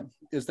at that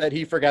is that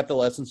he forgot the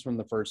lessons from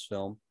the first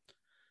film.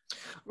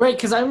 Right,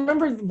 because I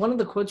remember one of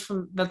the quotes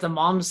that the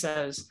mom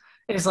says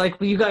is like,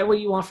 well, you got what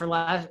you want for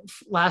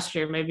last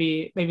year.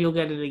 Maybe you'll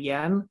get it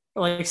again.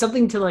 Or like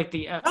something to like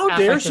the how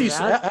dare she?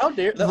 How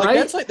dare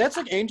right? Like that's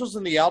like Angels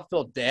in the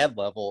Outfield dad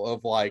level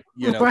of like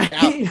right?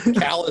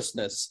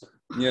 callousness.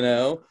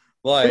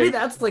 Like maybe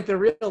that's like the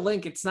real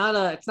link. It's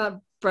not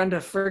Brenda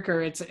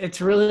Fricker.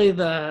 It's really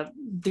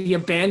the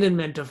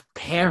abandonment of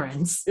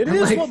parents. It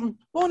is. Like,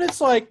 well, and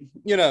it's like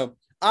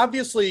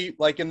obviously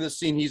like in this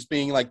scene he's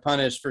being like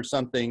punished for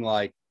something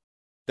like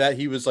that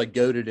he was like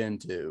goaded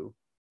into.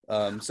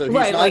 So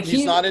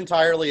he's not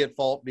entirely at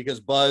fault because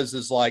Buzz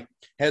is like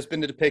has been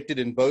depicted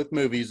in both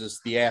movies as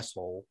the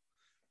asshole,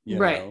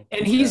 right?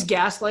 And he's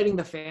gaslighting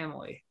the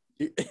family.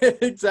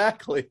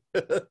 Exactly.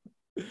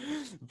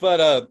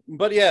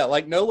 But yeah,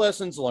 like no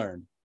lessons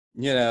learned,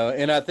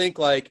 and I think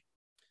like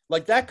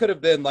that could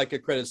have been like a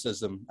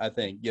criticism. I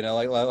think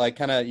like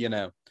kind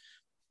of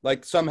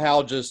like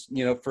somehow just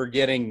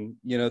forgetting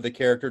the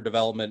character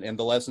development and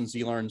the lessons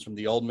he learns from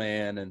the old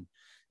man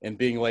and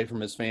being away from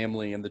his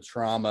family and the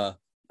trauma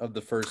of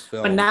the first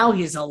film. But now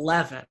he's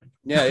 11.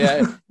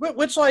 Yeah.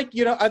 Which, like,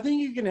 I think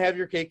you can have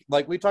your cake.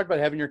 Like we talked about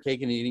having your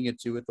cake and eating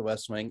it too with the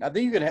West Wing. I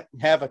think you can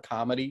have a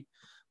comedy,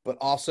 but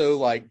also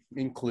like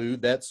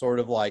include that sort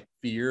of like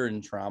fear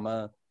and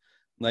trauma,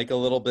 like a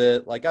little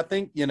bit. Like I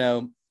think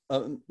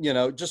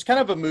just kind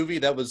of a movie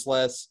that was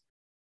less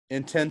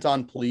intent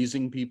on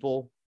pleasing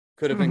people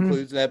could have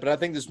included that. But I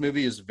think this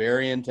movie is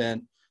very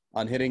intent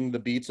on hitting the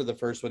beats of the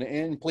first one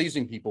and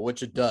pleasing people,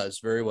 which it does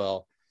very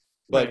well.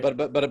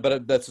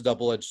 But that's a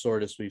double-edged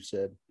sword, as we've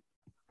said.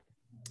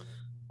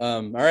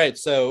 All right,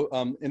 so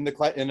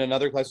in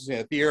another class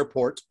at the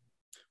airport,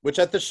 which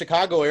at the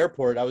Chicago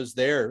airport, I was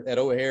there at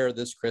O'Hare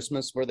this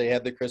Christmas where they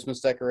had the Christmas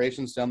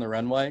decorations down the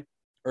runway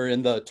or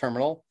in the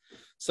terminal.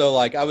 So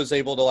like I was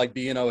able to like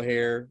be in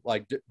O'Hare,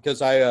 like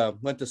because I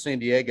went to San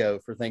Diego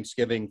for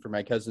Thanksgiving for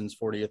my cousin's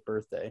 40th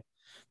birthday,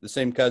 the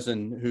same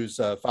cousin whose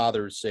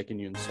father is sick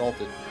and you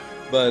insulted.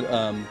 But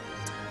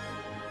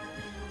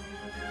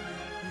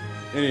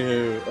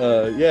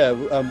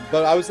anywho,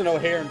 but I was in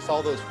O'Hare and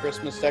saw those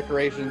Christmas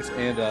decorations,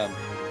 and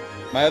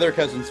my other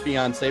cousin's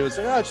fiance was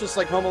like, "Oh, it's just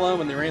like Home Alone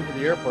when they ran through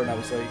the airport," and I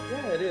was like,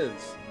 "Yeah, it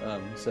is."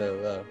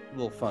 So a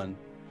little fun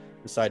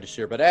aside to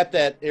share. But at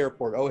that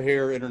airport,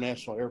 O'Hare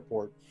International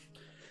Airport,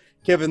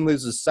 Kevin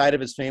loses sight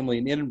of his family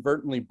and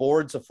inadvertently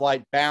boards a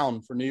flight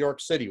bound for New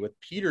York City with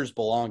Peter's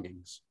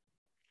belongings,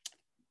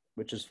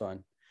 which is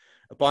fun.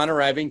 Upon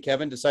arriving,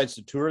 Kevin decides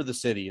to tour the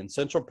city. In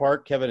Central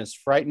Park, Kevin is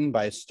frightened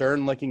by a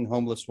stern-looking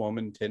homeless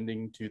woman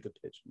tending to the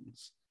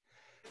pigeons.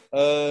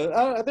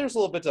 There's a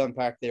little bit to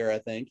unpack there, I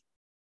think.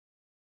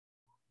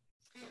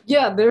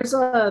 Yeah, there's a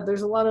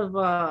lot of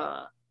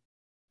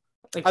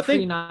like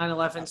pre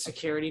 9/11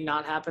 security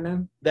not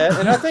happening.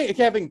 And I think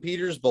having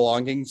Peter's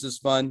belongings is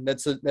fun.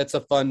 That's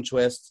a fun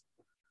twist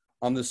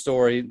on the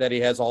story that he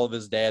has all of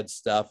his dad's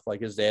stuff, like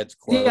his dad's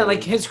clothes. Yeah,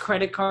 like his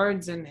credit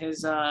cards and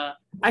his I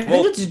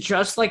think it's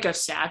just like a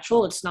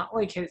satchel. It's not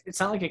like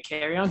a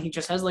carry-on. He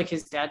just has like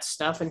his dad's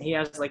stuff and he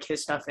has like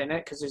his stuff in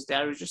it because his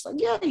dad was just like,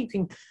 yeah, you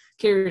can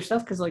carry your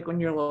stuff because like when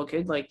you're a little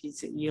kid, like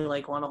you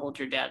like want to hold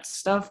your dad's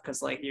stuff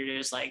because like you're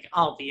just like,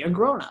 I'll be a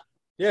grown-up.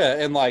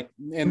 Yeah, and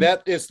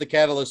that is the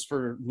catalyst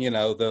for,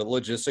 the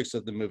logistics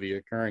of the movie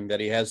occurring, that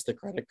he has the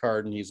credit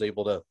card and he's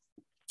able to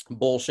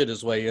bullshit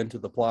his way into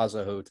the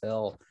Plaza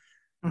Hotel.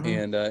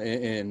 Mm-hmm.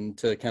 And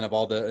to kind of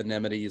all the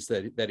amenities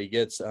that he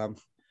gets.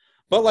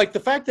 But like the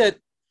fact that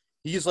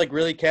he's like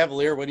really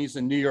cavalier when he's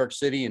in New York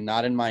City and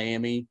not in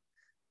Miami,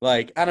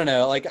 like, I don't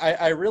know, like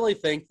I really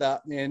think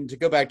that, and to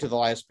go back to the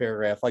last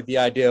paragraph, like the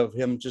idea of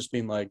him just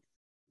being like,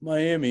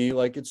 Miami,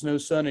 like it's no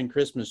sun and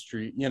Christmas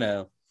tree,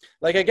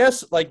 like, I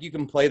guess like you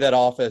can play that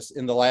off as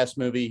in the last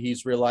movie,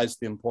 he's realized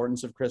the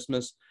importance of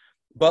Christmas,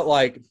 but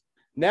like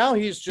now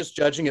he's just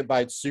judging it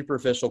by its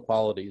superficial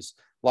qualities,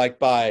 like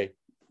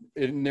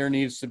there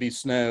needs to be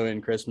snow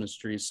and Christmas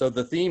trees. So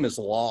the theme is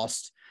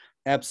lost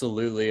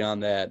absolutely on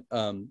that.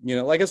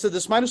 Like I said,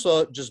 this might as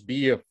well just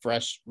be a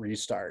fresh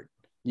restart,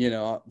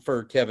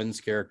 for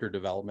Kevin's character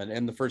development.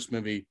 And the first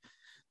movie,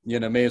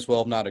 may as well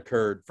have not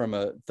occurred from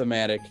a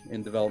thematic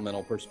and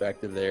developmental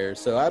perspective there.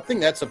 So I think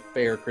that's a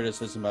fair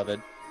criticism of it,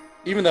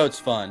 even though it's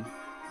fun.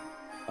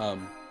 What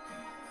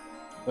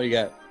do you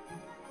got?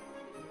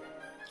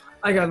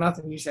 I got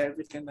nothing. You said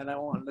everything that I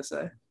wanted to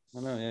say. I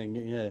know,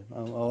 yeah.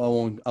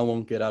 I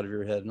won't get out of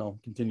your head, and I'll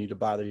continue to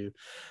bother you.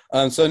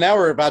 So now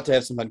we're about to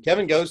have some fun.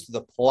 Kevin goes to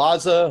the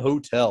Plaza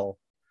Hotel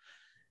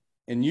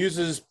and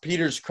uses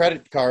Peter's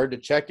credit card to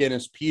check in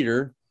as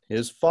Peter,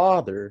 his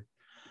father.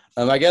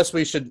 I guess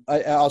we should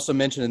also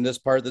mention in this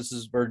part, this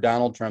is where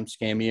Donald Trump's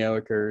cameo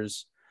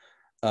occurs,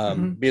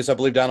 because I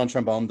believe Donald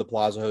Trump owned the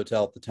Plaza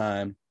Hotel at the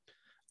time,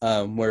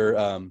 where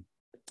I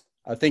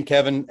think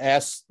Kevin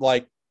asks,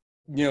 like,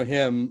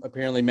 him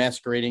apparently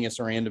masquerading as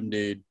a random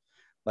dude.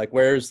 Like,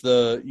 where's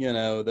the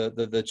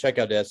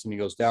checkout desk? And he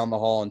goes down the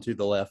hall and to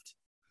the left.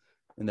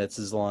 And that's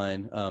his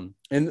line.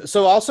 And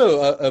so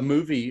also a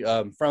movie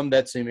from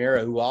that same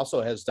era who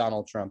also has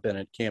Donald Trump in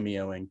it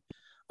cameoing,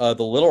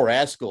 The Little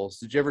Rascals.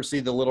 Did you ever see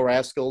The Little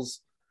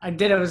Rascals? I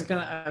did. I was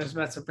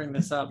about to bring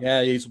this up.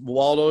 Yeah, he's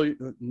Waldo,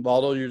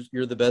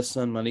 you're the best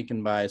son money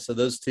can buy. So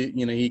those two,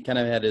 he kind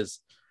of had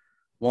his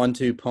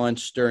 1-2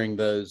 punch during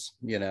those,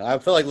 I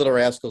feel like Little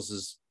Rascals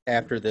is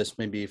after this,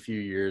 maybe a few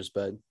years,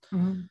 but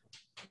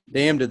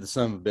damn, did the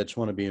son of a bitch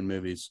want to be in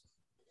movies?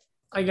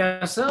 I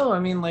guess so. I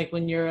mean, like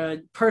when you're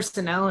a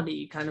personality,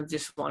 you kind of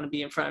just want to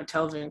be in front of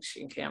television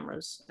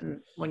cameras, and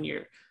when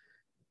you're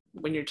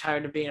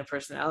tired of being a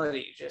personality,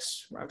 you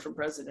just run for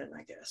president,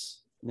 I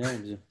guess.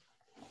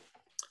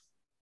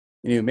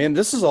 Yeah. Man,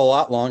 this is a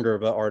lot longer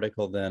of an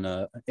article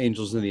than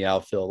Angels in the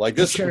Outfield. Like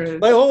this, sure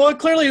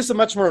clearly it's a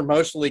much more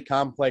emotionally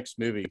complex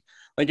movie.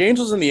 Like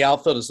Angels in the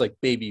Outfield is like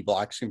baby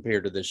blocks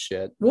compared to this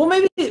shit. Well,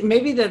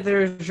 maybe that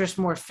there's just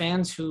more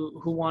fans who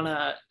want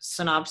to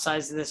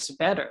synopsize this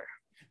better.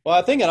 Well,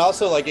 I think, and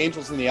also like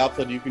Angels in the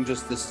Outfield, you can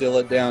just distill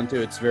it down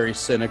to its very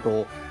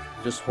cynical,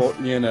 just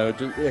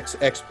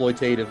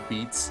exploitative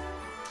beats,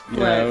 you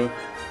know.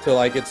 To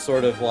like it's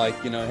sort of like,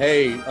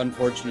 hey,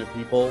 unfortunate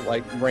people,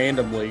 like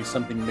randomly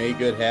something may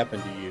good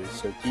happen to you,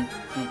 so keep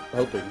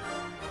hoping,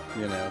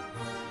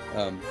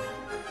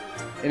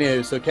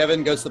 Anyway, so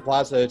Kevin goes to the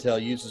Plaza Hotel,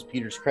 uses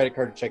Peter's credit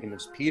card to check in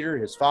as Peter,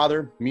 his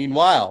father.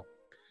 Meanwhile,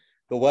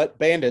 the wet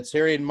bandits,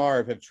 Harry and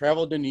Marv, have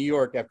traveled to New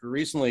York after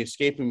recently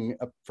escaping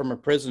from a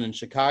prison in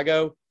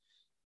Chicago.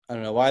 I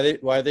don't know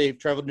why they've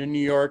traveled to New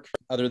York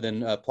other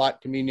than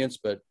plot convenience,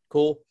 but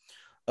cool.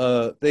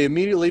 They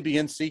immediately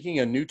begin seeking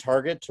a new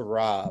target to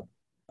rob.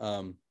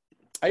 I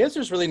guess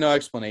there's really no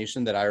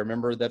explanation that I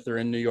remember that they're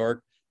in New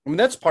York. I mean,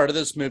 that's part of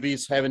this movie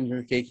is having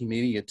your cake and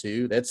eating it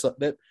too. This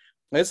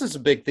is a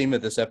big theme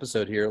of this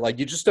episode here. Like,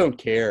 you just don't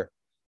care,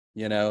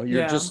 Yeah.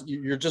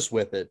 you're just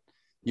with it,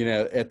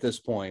 at this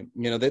point.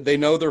 They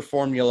know their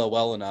formula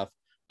well enough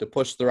to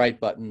push the right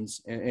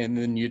buttons, and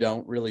then you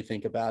don't really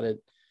think about it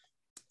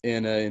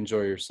and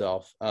enjoy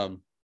yourself.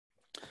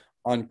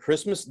 On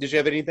Christmas, did you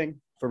have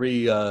anything before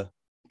we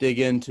dig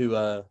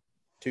into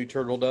Two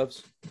Turtle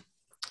Doves?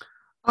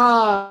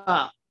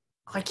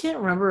 I can't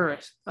remember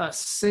a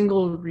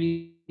single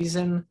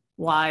reason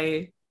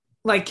why.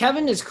 Like,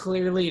 Kevin is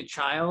clearly a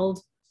child,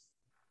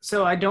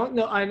 so I don't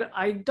know.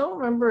 I don't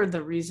remember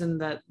the reason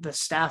that the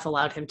staff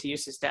allowed him to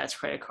use his dad's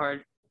credit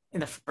card in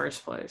the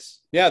first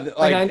place. Yeah,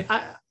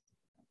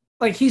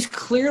 Like he's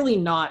clearly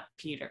not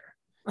Peter.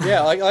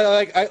 Yeah,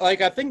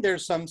 I think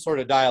there's some sort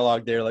of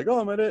dialogue there, like, oh,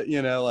 I'm gonna,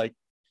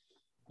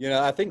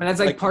 I think, And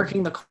it's like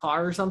parking the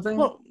car or something.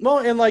 Well,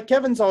 and like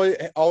Kevin's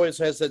always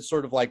has that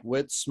sort of like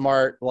wit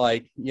smart,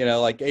 like,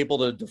 like able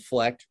to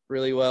deflect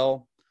really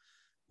well,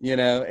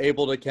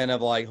 able to kind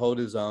of like hold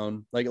his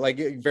own, like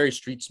very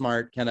street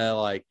smart, kind of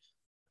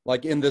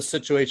like in this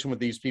situation with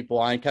these people,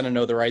 I kind of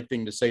know the right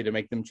thing to say to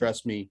make them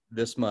trust me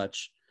this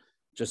much,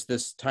 just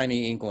this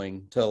tiny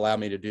inkling to allow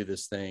me to do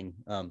this thing.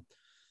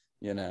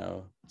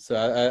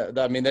 So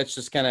I mean, that's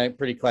just kind of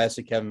pretty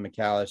classic Kevin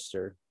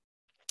McAllister.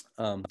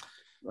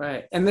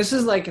 Right. And this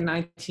is like in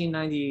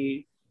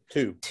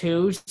 1992.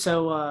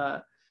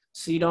 So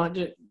you don't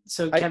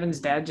Kevin's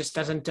dad just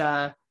doesn't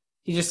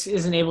he just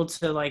isn't able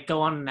to like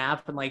go on an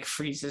app and like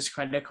freeze his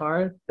credit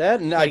card.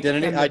 That and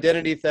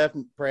identity theft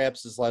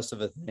perhaps is less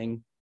of a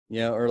thing,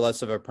 or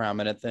less of a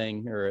prominent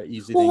thing or an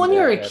easy thing. Well, when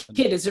you're a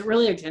kid, is it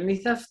really identity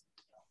theft?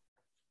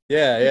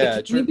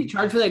 Yeah. Can you be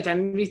charged with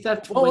identity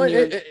theft? Well,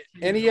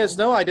 and he has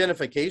no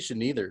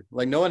identification either.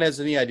 Like, no one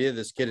has any idea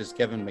this kid is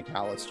Kevin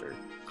McAllister.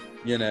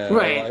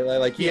 Right?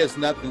 Like he has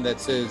nothing that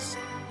says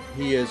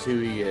he is who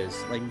he is.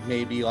 Like,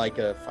 maybe like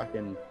a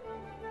fucking,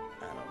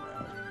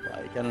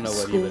 I don't know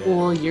what he would.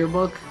 School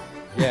yearbook.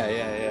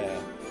 Yeah.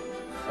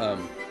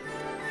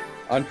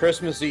 On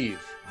Christmas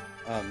Eve.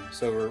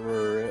 So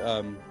we're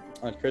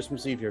on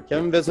Christmas Eve here.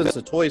 Kevin visits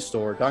a toy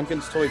store,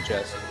 Duncan's Toy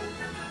Chest,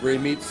 where he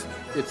meets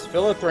its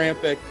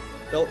philanthropic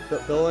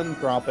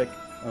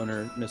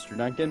owner, Mr.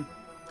 Duncan.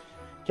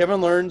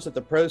 Kevin learns that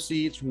the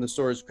proceeds from the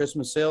store's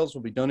Christmas sales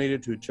will be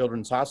donated to a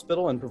children's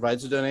hospital and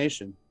provides a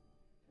donation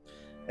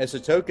as a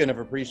token of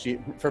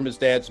appreciation from his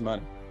dad's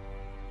money.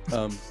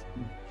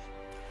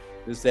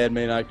 His dad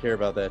may not care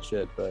about that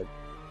shit, but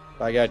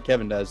by God,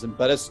 Kevin doesn't.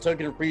 But as a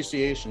token of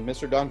appreciation,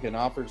 Mr. Duncan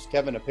offers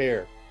Kevin a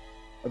pair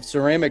of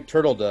ceramic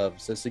turtle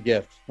doves as a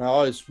gift. I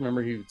always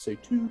remember he would say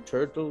 2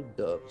 turtle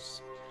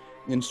doves,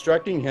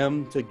 instructing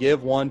him to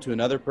give one to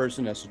another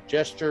person as a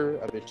gesture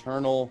of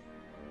eternal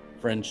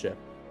friendship.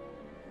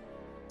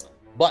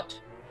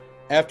 But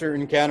after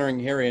encountering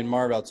Harry and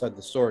Marv outside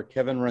the store,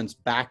 Kevin runs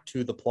back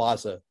to the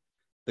plaza.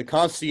 The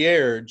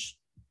concierge,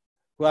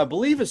 who I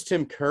believe is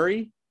Tim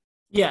Curry.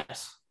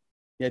 Yes.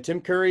 Yeah, Tim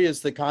Curry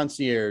is the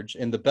concierge,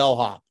 and the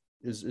bellhop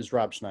is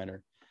Rob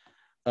Schneider.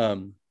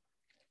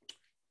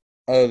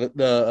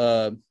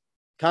 The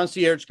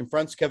concierge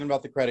confronts Kevin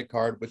about the credit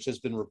card, which has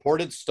been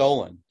reported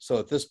stolen. So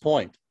at this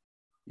point,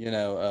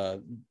 I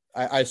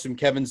assume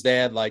Kevin's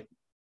dad like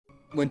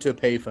went to a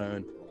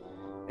payphone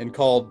and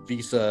called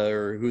Visa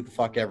or who the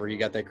fuck ever he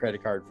got that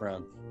credit card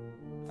from.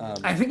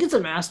 I think it's a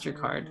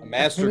MasterCard. A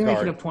MasterCard.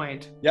 Making a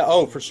point. Yeah.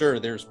 Oh, for sure.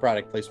 There's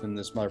product placement in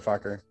this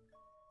motherfucker.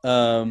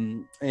 So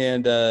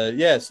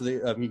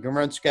he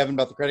confronts Kevin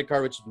about the credit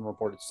card, which has been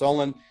reported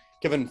stolen.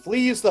 Kevin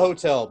flees the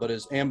hotel, but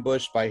is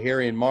ambushed by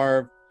Harry and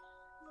Marv.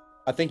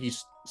 I think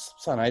he's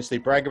so nice. They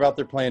brag about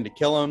their plan to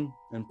kill him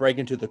and break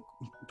into the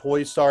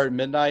toy store at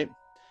midnight.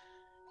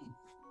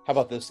 How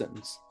about this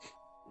sentence?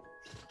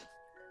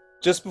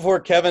 Just before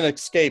Kevin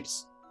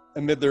escapes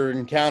amid their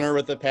encounter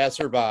with the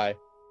passerby.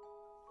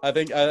 I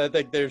think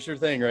there's your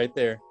thing right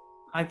there.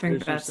 I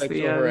think there's that's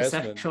the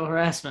sexual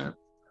harassment.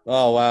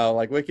 Oh, wow.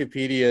 Like,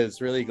 Wikipedia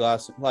is really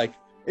glossing. Like,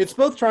 it's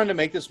both trying to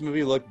make this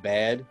movie look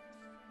bad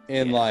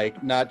and,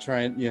 like, not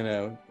trying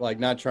to,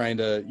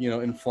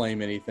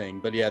 inflame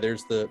anything. But, yeah,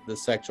 there's the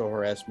sexual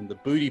harassment, the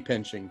booty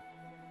pinching,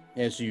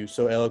 as you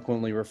so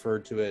eloquently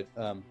referred to it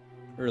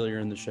earlier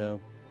in the show.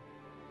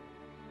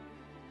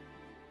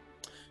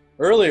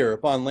 Earlier,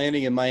 upon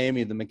landing in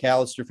Miami, the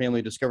McAllister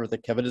family discovered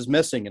that Kevin is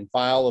missing and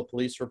file a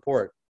police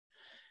report.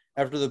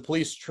 After the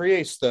police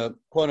trace the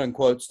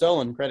quote-unquote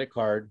stolen credit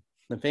card,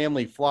 the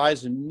family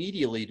flies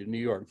immediately to New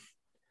York.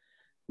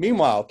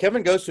 Meanwhile,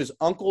 Kevin goes to his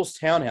uncle's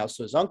townhouse.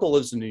 So his uncle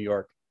lives in New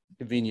York,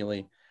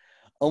 conveniently,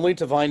 only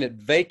to find it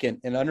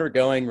vacant and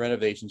undergoing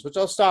renovations, which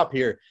I'll stop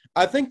here.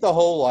 I think the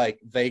whole, like,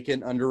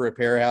 vacant under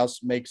repair house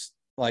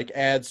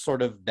adds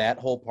sort of that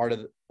whole part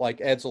of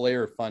adds a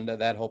layer of fun to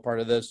that whole part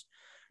of this,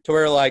 to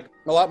where, like,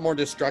 a lot more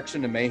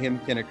destruction and mayhem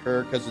can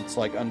occur because it's,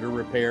 like, under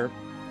repair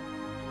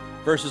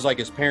versus, like,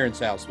 his parents'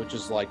 house, which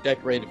is, like,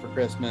 decorated for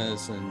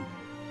Christmas and,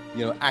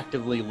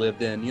 actively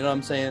lived in. You know what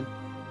I'm saying?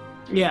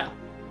 Yeah.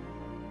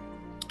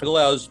 It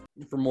allows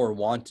for more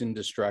wanton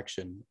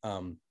destruction.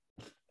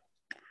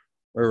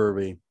 Where were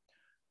we?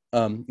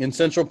 In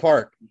Central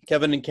Park,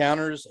 Kevin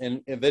encounters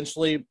and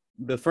eventually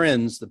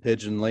befriends the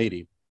pigeon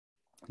lady.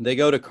 They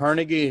go to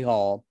Carnegie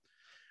Hall,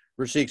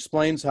 where she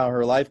explains how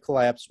her life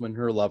collapsed when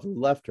her lover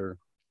left her.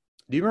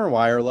 Do you remember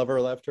why her lover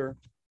left her?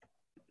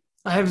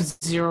 I have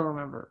zero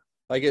remember.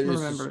 Like,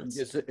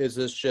 is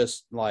this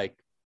just like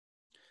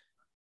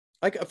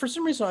for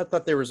some reason I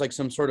thought there was like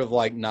some sort of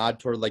like nod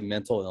toward like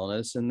mental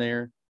illness in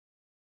there,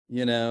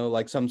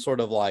 like some sort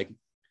of like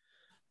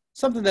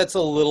something that's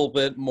a little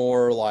bit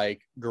more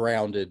like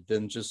grounded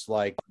than just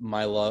like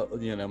my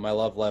love, my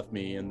love left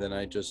me and then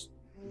I just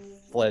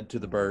fled to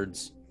the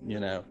birds,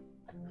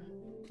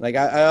 Like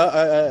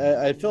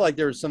I feel like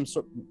there was some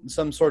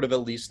sort of at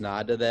least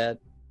nod to that,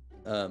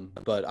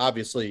 but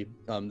obviously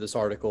this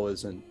article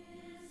isn't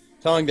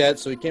telling that,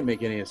 so we can't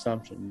make any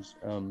assumptions.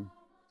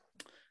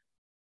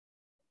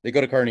 They go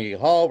to Carnegie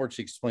Hall, where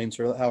she explains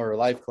how her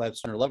life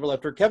collapsed and her lover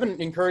left her. Kevin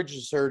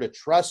encourages her to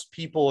trust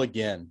people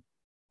again.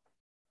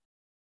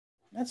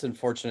 That's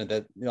unfortunate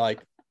that,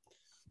 like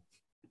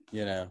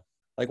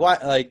why,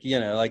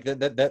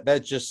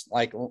 that just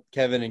like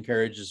Kevin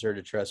encourages her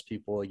to trust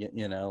people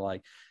again,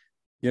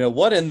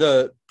 what in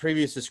the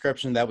previous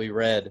description that we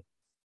read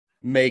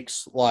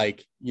makes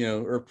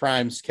or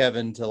primes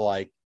Kevin to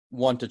like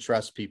want to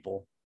trust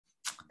people.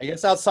 I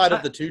guess outside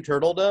of the two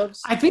turtle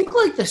doves. I think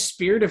like the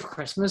spirit of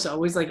Christmas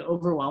always like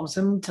overwhelms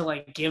him to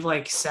like give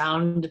like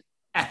sound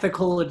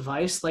ethical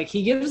advice. Like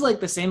he gives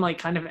like the same like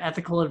kind of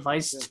ethical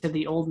advice to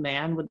the old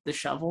man with the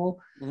shovel,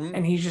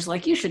 and he's just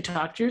like, you should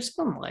talk to your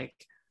son. Like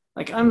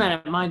I'm mad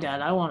at my dad.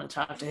 I want to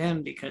talk to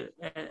him because,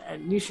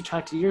 and you should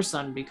talk to your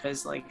son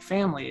because like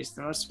family is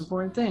the most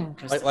important thing.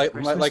 Because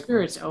the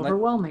spirit's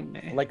overwhelming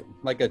me.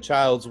 Like a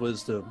child's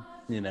wisdom,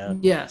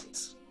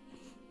 Yes.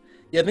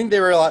 Yeah, I think they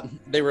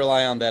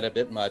rely on that a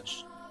bit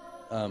much.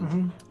 I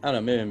don't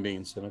know, maybe I'm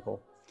being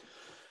cynical.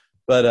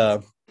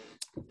 But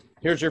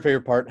here's your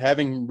favorite part.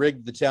 Having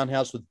rigged the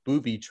townhouse with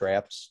booby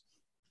traps,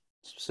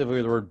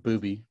 specifically the word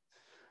booby,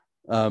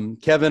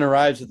 Kevin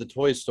arrives at the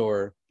toy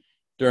store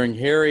during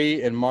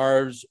Harry and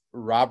Marv's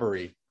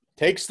robbery,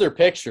 takes their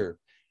picture,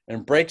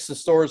 and breaks the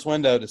store's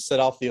window to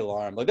set off the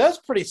alarm. Like, that's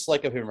pretty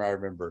slick of him, I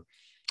remember.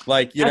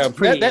 Like,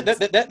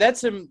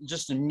 that's him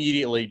just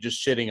immediately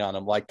just shitting on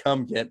him, like,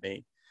 come get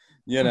me.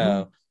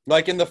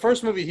 Like in the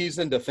first movie, he's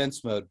in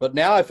defense mode, but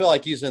now I feel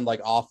like he's in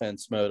like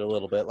offense mode a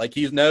little bit. Like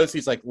he knows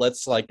he's like,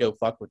 let's like go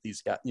fuck with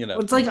these guys,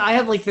 It's like I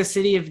have like the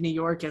city of New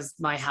York as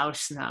my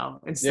house now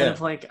instead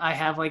of like I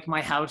have like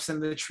my house and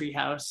the tree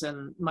house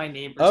and my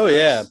neighbor's house.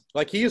 Yeah,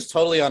 like he is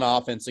totally on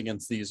offense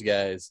against these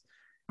guys,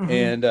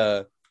 and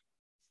I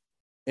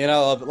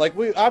love it. Like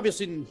we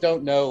obviously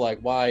don't know like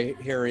why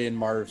Harry and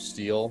Marv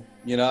steal.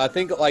 I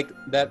think like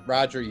that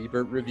Roger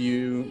Ebert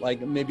review,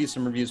 like maybe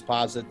some reviews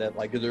posit that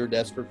like they're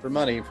desperate for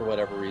money for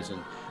whatever reason.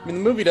 I mean,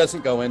 the movie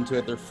doesn't go into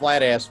it. They're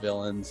flat ass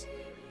villains.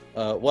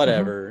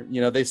 Whatever.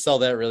 They sell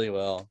that really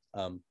well.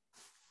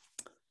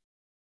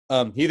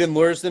 He then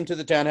lures them to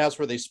the townhouse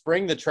where they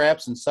spring the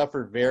traps and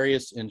suffer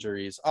various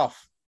injuries. Oh,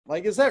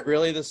 like is that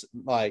really this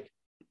like?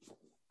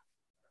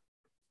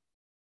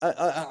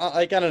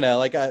 I don't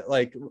know.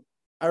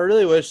 I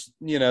really wish,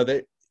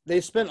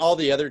 they spent all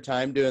the other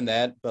time doing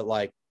that, but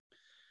like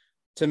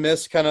to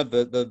miss kind of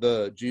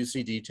the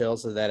juicy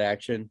details of that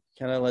action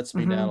kind of lets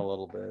me down a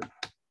little bit.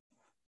 I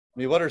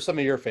mean, what are some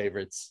of your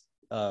favorites?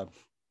 I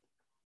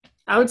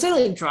would say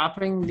like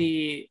dropping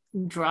the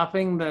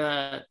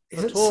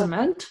is it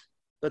cement?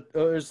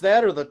 Is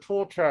that or the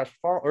tool trash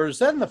or is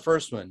that in the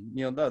first one?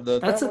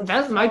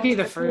 That might be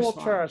the first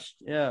one. Trash.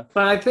 Yeah.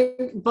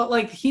 But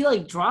like he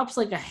like drops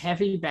like a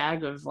heavy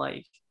bag of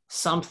like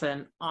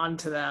something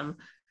onto them.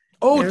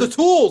 Oh, the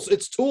tools!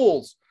 It's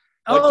tools.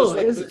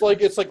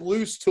 It's like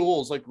loose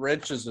tools, like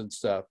wrenches and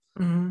stuff,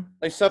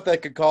 like stuff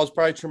that could cause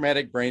probably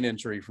traumatic brain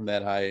injury from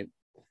that height.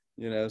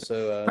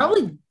 So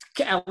probably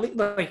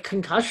like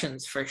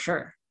concussions for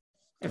sure.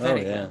 If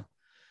anything.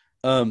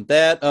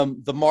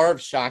 The Marv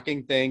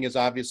shocking thing is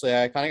obviously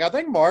iconic. I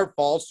think Marv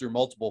falls through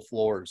multiple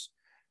floors.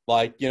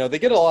 Like they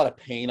get a lot of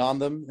paint on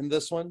them in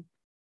this one.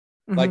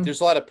 Like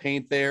there's a lot of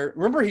paint there.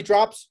 Remember, he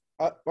drops.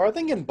 Or I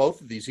think in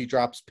both of these, he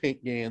drops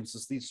paint cans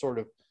as these sort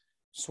of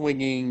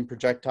swinging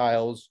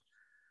projectiles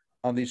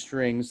on these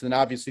strings. Then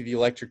obviously the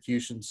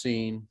electrocution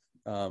scene.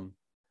 I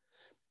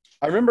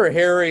remember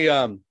Harry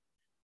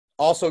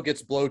also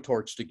gets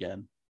blowtorched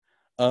again.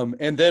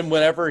 And then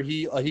whenever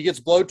he gets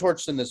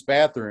blowtorched in this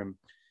bathroom,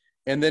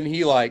 and then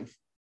he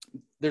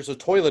there's a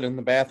toilet in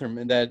the bathroom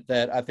and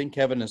that I think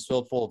Kevin is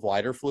filled full of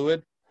lighter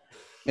fluid.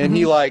 And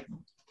he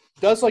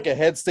does like a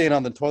headstand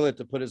on the toilet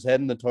to put his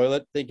head in the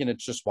toilet, thinking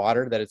it's just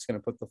water, that it's going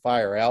to put the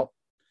fire out.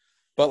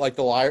 But like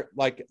the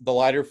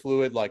lighter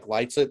fluid like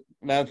lights it,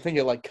 and I think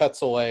it like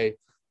cuts away,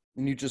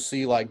 and you just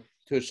see like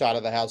to a shot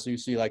of the house, and you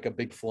see like a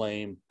big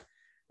flame,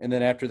 and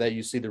then after that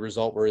you see the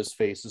result where his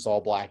face is all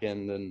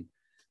blackened, and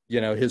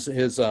his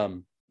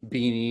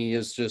beanie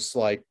is just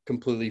like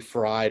completely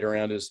fried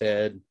around his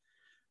head,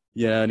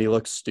 and he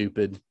looks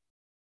stupid.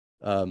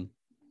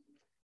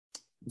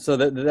 So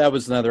that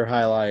was another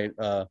highlight.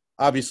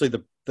 Obviously,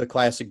 the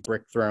classic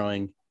brick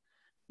throwing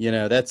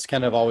That's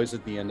kind of always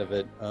at the end of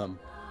it.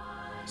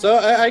 So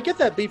I get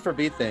that beat for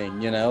beat thing,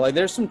 like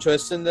there's some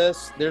twists in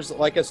this. There's,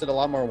 like I said, a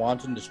lot more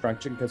wanton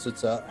destruction because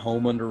it's a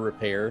home under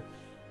repair.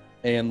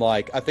 And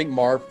like, I think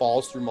Marv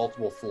falls through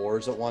multiple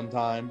floors at one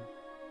time.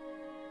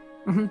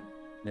 Mm-hmm.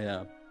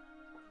 Yeah.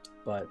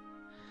 But,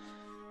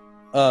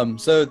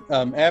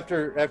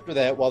 after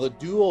that, while the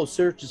duo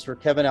searches for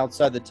Kevin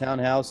outside the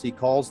townhouse, he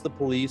calls the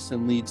police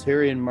and leads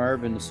Harry and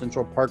Marv into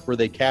Central Park where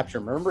they capture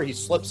him. Remember, he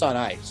slips on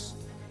ice.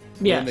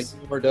 Yes. And the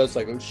camera does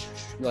like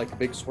a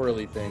big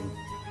swirly thing.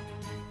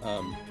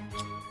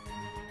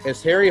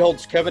 As Harry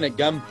holds Kevin at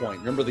gunpoint,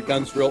 remember the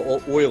gun's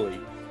real oily.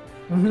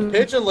 Mm-hmm. The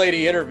pigeon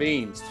lady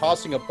intervenes,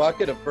 tossing a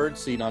bucket of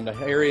birdseed onto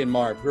Harry and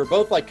Marv, who are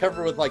both like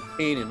covered with like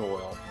paint and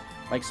oil,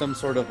 like some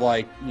sort of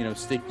like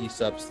sticky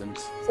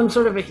substance. Some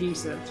sort of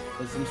adhesive.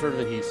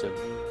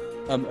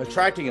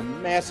 Attracting a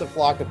massive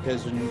flock of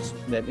pigeons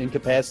that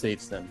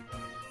incapacitates them.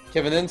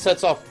 Kevin then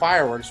sets off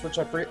fireworks, which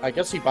I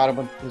guess he bought them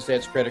with his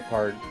dad's credit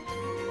card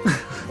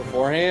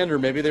beforehand, or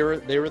maybe they were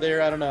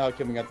there. I don't know how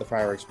Kevin got the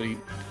fireworks, but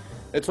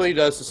that's what he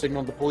does to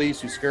signal the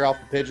police, who scare off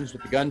the pigeons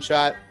with the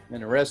gunshot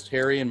and arrest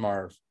Harry and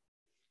Marv.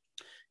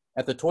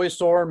 At the toy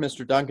store,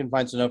 Mr. Duncan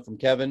finds a note from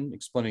Kevin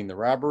explaining the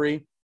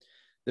robbery.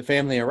 The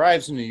family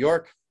arrives in New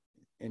York,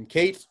 and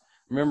Kate,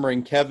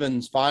 remembering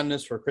Kevin's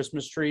fondness for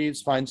Christmas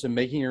trees, finds him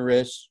making a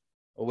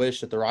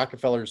wish at the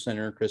Rockefeller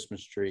Center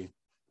Christmas tree.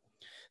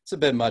 It's a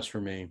bit much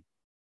for me,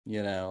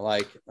 Yeah,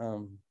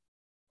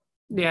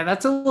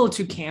 that's a little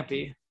too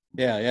campy.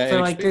 Yeah.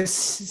 For like this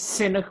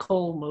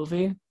cynical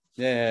movie.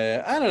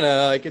 Yeah, I don't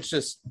know. Like, it's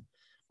just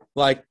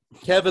like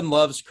Kevin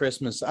loves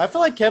Christmas. I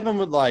feel like Kevin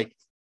would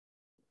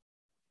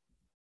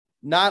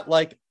not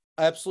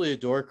absolutely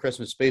adore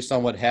Christmas based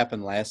on what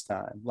happened last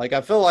time. Like,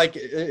 I feel like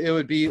it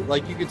would be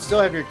like you could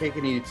still have your cake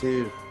and eat it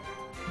too,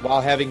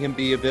 while having him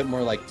be a bit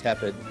more like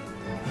tepid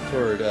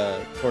toward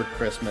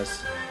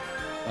Christmas.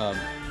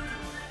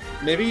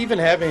 Maybe even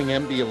having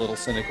him be a little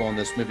cynical in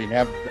this movie, and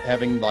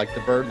having like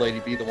the bird lady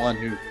be the one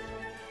who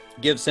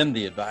gives him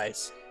the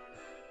advice.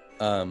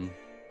 But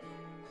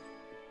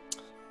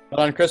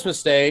on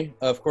Christmas Day,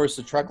 of course,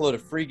 a truckload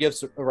of free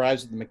gifts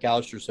arrives at the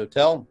McAllister's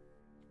hotel,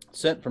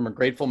 sent from a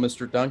grateful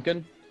Mr.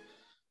 Duncan,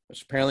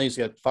 which apparently he's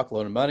got a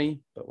fuckload of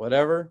money, but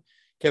whatever.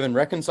 Kevin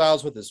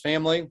reconciles with his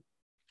family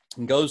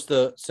and goes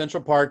to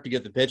Central Park to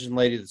get the pigeon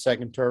lady the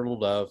second turtle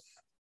dove,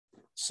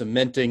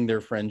 cementing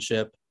their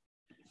friendship,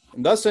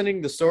 and thus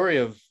ending the story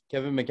of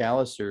Kevin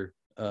McAllister.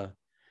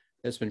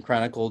 That's been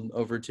chronicled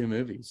over 2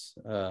 movies.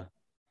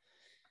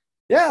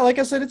 Yeah, like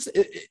I said,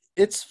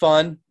 it's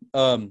fun.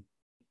 I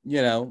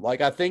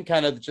think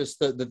kind of just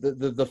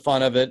the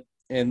fun of it,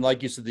 and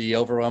like you said, the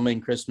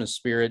overwhelming Christmas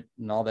spirit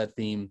and all that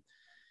theme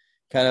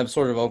kind of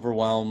sort of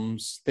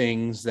overwhelms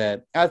things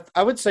that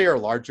I would say are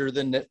larger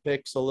than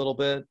nitpicks a little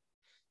bit,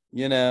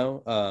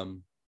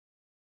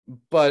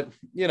 but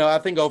I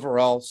think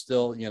overall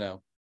still,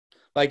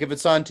 like if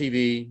it's on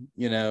TV,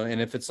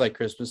 and if it's like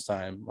Christmas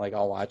time, like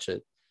I'll watch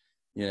it,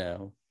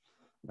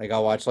 like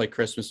I'll watch like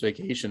Christmas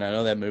Vacation. I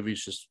know that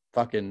movie's just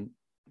fucking,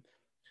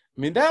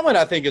 I mean, that one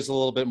I think is a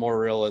little bit more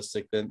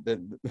realistic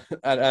than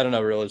I don't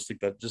know, realistic,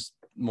 but just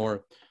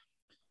more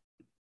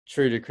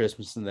true to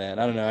Christmas than that.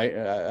 I don't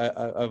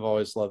know. I've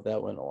always loved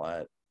that one a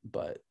lot.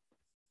 But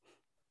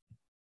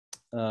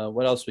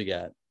what else we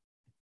got?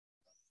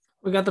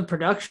 We got the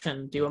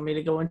production. Do you want me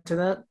to go into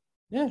that?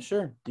 Yeah,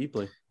 sure.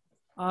 Deeply.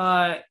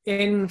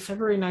 In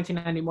February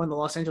 1991, the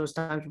Los Angeles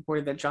Times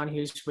reported that John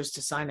Hughes was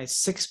to sign a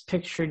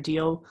 6-picture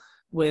deal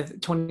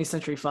with 20th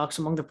Century Fox.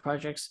 Among the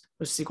projects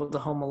was a sequel to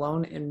Home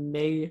Alone. In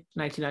May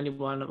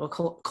 1991,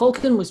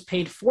 Culkin was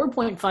paid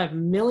 $4.5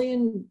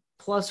 million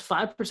plus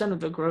 5% of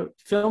the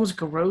film's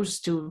gross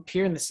to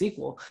appear in the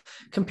sequel,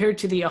 compared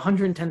to the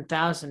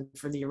 $110,000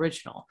 for the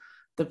original.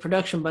 The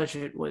production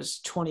budget was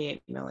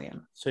 $28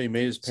 million. So he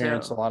made his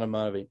parents a lot of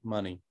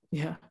money.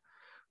 Yeah.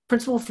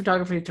 Principal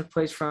photography took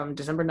place from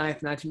December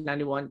 9th,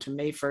 1991 to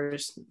May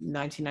 1st,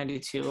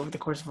 1992, over the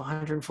course of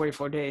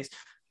 144 days.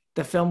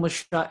 The film was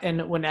shot in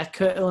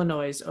Winnetka,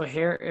 Illinois,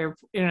 O'Hare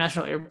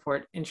International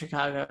Airport in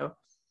Chicago,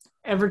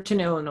 Everton,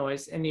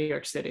 Illinois, and New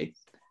York City.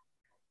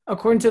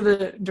 According to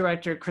the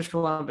director, Chris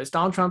Columbus,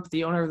 Donald Trump,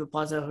 the owner of the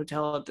Plaza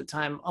Hotel at the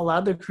time,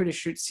 allowed the crew to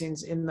shoot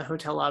scenes in the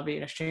hotel lobby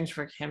in exchange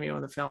for a cameo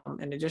in the film,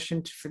 in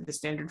addition to the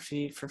standard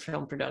fee for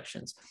film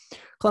productions.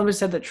 Columbus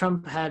said that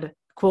Trump had,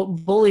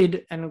 quote,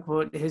 bullied, end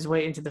quote, his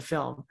way into the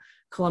film.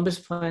 Columbus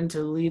planned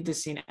to leave the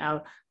scene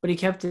out, but he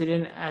kept it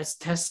in as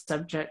test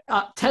subject.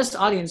 Test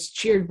audience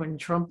cheered when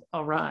Trump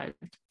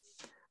arrived.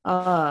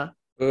 That's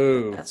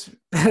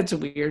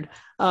weird.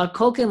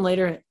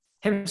 Culkin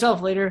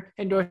himself later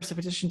endorsed a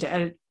petition to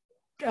edit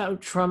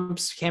out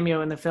Trump's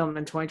cameo in the film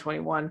in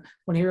 2021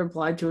 when he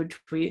replied to a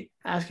tweet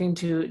asking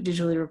to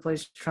digitally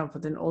replace Trump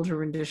with an older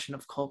rendition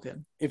of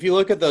Culkin. If you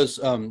look at those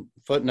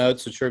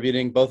footnotes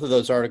attributing, both of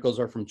those articles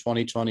are from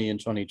 2020 and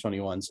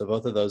 2021, so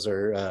both of those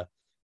are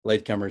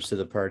latecomers to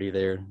the party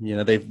there.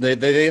 They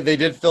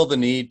did feel the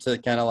need to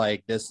kind of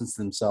like distance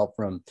themselves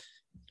from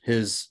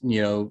his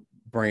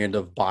brand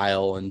of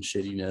bile and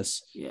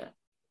shittiness. Yeah.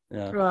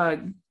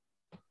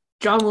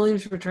 John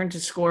Williams returned to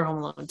score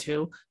Home Alone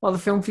 2. While the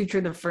film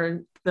featured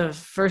the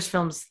first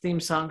film's theme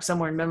song,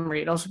 Somewhere in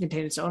Memory, it also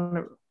contained its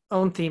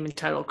own theme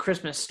entitled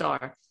Christmas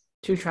Star.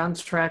 Two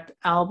soundtrack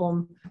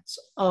albums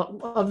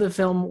of the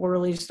film were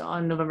released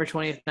on November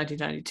 20th,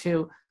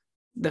 1992,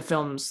 the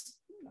film's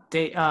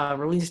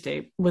release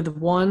date, with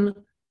one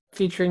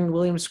featuring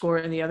Williams' score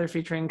and the other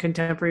featuring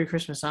contemporary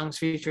Christmas songs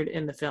featured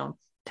in the film.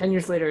 10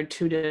 years later, a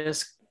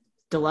 2-disc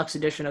deluxe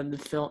edition of the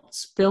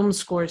film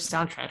score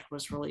soundtrack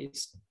was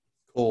released.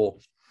 Cool.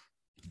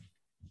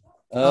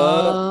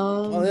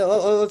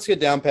 Let's get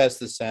down past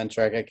the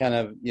soundtrack. I kind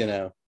of,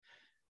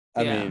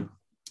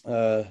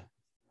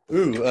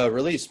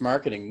 release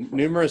marketing.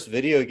 Numerous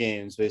video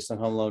games based on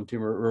Home Alone 2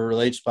 were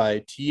released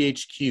by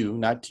THQ,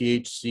 not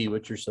THC,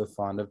 which you're so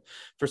fond of,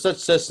 for such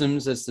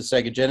systems as the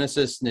Sega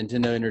Genesis,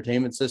 Nintendo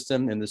Entertainment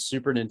System, and the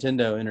Super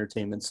Nintendo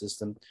Entertainment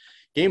System.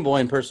 Game Boy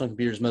and personal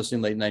computers mostly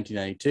in late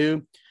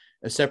 1992.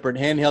 A separate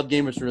handheld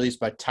game was released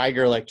by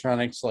Tiger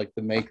Electronics, like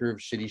the maker of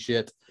shitty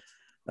shit.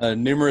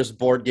 Numerous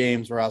board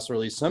games were also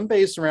released, some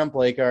based around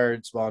play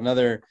cards, while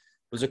another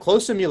was a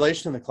close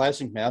simulation of the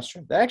classic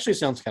Mousetrap. That actually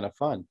sounds kind of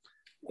fun.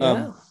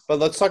 Yeah. But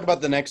let's talk about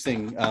the next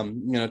thing.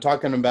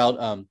 Talking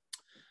about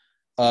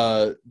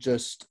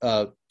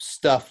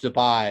stuff to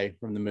buy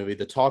from the movie.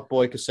 The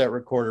Talkboy cassette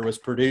recorder was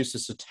produced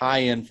as a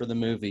tie-in for the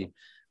movie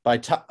by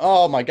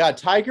oh my god,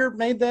 Tiger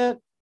made that.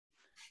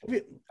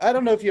 I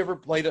don't know if you ever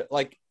played it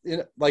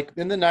in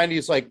the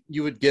 90s, like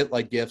you would get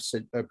like gifts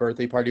at a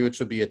birthday party, which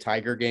would be a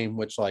Tiger game,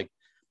 which like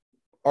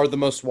are the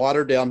most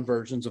watered down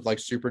versions of like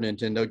Super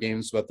Nintendo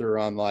games, but they're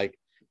on like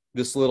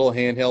this little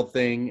handheld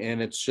thing, and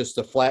it's just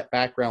a flat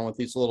background with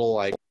these little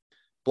like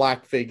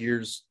black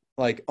figures,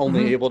 like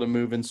only able to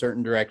move in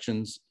certain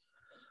directions.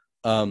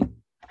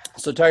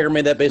 So Tiger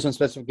made that based on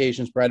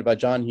specifications provided by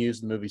John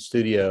Hughes, the movie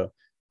studio.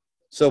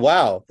 So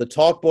wow, the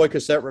Talkboy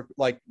cassette,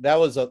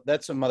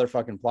 that's a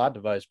motherfucking plot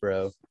device,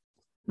 bro.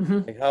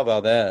 Like, how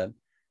about that?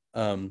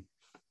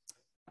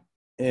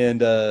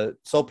 And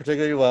sold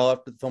particularly well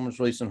after the film was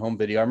released on home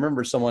video. I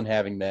remember someone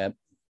having that.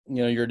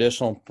 Your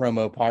additional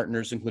promo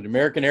partners include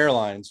American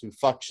Airlines, who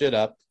fuck shit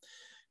up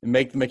and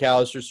make the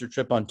McAllisters their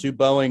trip on 2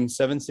 Boeing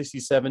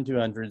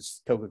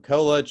 767-200s,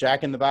 Coca-Cola,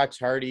 Jack in the Box,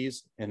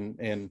 Hardee's,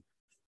 and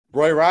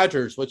Roy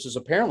Rogers, which is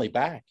apparently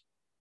back.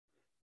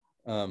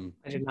 I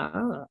did not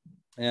know that.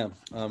 Yeah.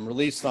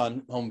 Released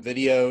on home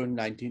video,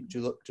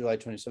 July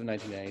 27,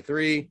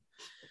 1993.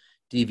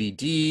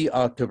 DVD,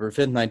 October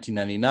 5th,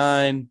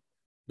 1999.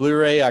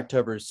 Blu-ray,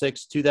 October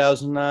 6th,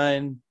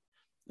 2009.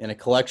 And a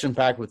collection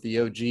pack with the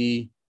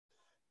OG,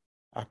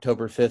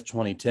 October 5th,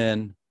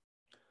 2010.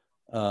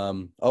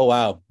 Oh,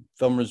 wow.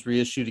 Film was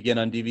reissued again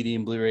on DVD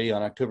and Blu-ray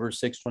on October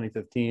 6,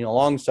 2015,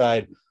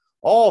 alongside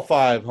all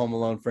 5 Home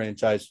Alone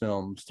franchise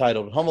films,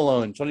 titled Home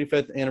Alone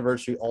 25th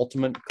Anniversary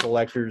Ultimate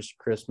Collector's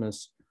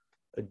Christmas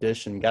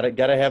Edition.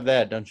 Gotta have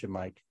that, don't you,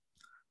 Mike?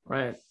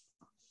 Right.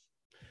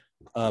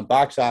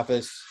 Box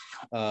office.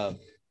 I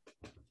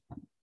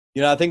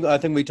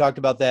think we talked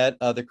about that.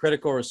 The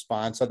critical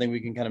response. I think we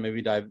can kind of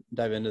maybe dive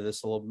into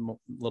this a little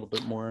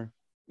bit more.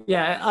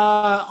 Yeah.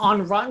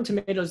 On Rotten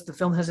Tomatoes, the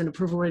film has an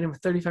approval rating of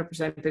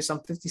 35% based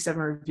on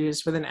 57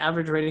 reviews, with an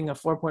average rating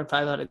of 4.5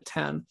 out of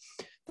 10.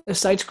 The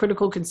site's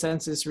critical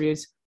consensus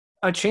reads,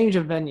 "A change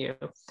of venue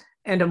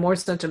and more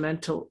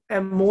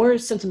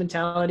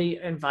sentimentality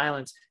and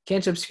violence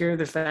can't obscure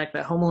the fact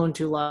that Home Alone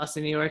 2 Lost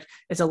in New York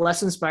is a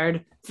less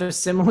inspired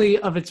facsimile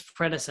of its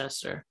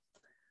predecessor."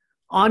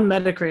 On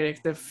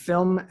Metacritic, the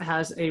film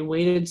has a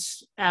weighted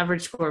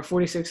average score of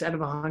 46 out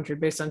of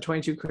 100 based on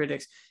 22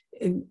 critics,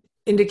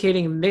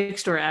 indicating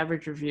mixed or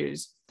average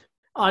reviews.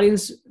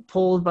 Audience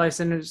polled by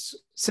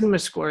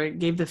CinemaScore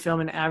gave the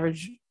film a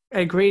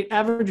great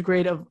average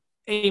grade of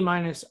A-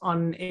 on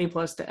an A+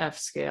 to F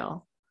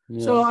scale.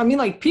 Yeah. So, I mean,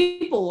 like,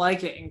 people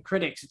like it and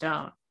critics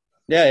don't.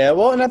 Yeah.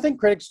 Well, and I think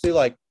critics do,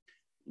 like,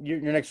 you're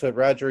next to it,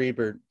 Roger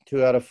Ebert,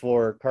 2 out of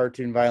 4,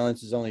 cartoon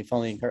violence is only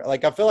funny.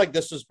 Like, I feel like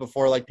this was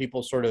before, like,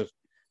 people sort of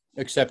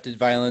accepted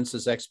violence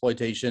as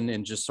exploitation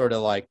and just sort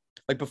of, like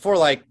before,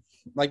 like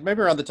maybe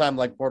around the time,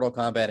 like, Mortal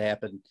Kombat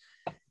happened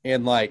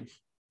and, like,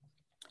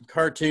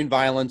 cartoon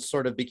violence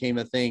sort of became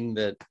a thing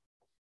that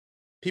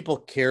people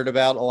cared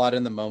about a lot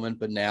in the moment,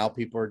 but now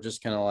people are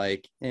just kind of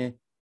like,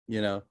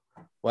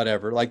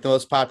 whatever. Like, the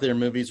most popular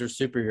movies are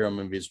superhero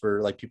movies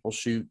where, like, people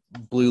shoot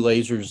blue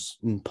lasers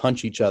and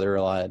punch each other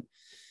a lot.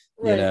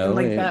 Right. And,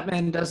 like,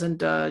 Batman doesn't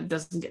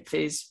get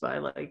phased by,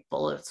 like,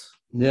 bullets.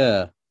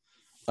 Yeah.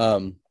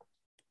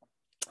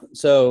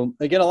 So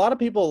again, a lot of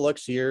people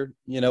looks here,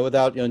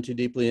 without going too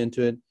deeply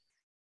into it,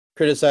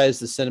 criticize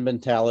the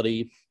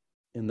sentimentality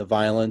and the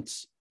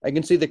violence. I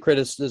can see the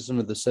criticism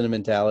of the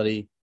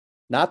sentimentality,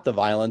 not the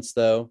violence,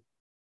 though.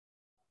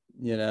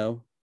 But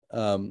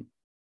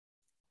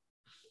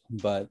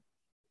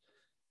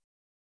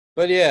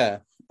yeah,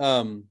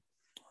 I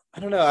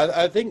don't know.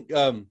 I think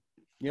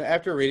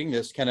after reading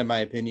this, kind of my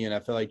opinion, I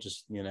feel like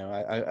just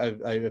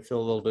I feel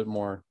a little bit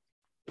more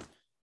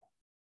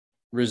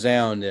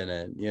resound in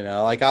it.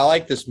 Like, I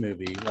like this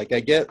movie. Like, I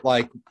get,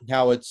 like,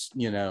 how it's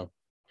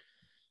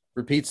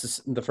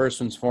repeats the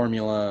first one's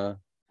formula,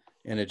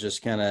 and it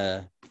just kind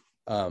of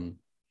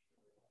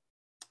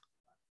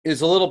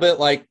is a little bit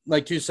like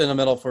too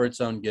sentimental for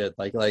its own good.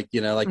 Like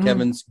Mm-hmm.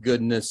 Kevin's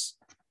goodness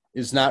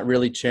is not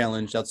really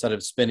challenged outside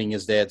of spending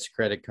his dad's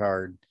credit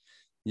card,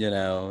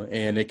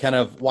 and it kind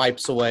of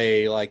wipes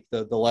away like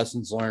the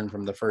lessons learned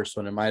from the first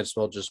one. It might as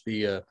well just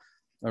be a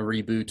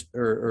reboot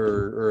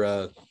or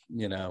a,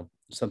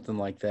 something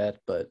like that.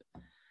 But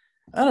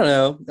I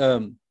don't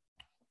know.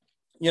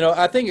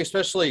 I think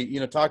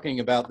especially, talking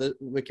about the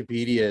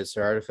Wikipedia as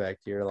their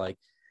artifact here, like,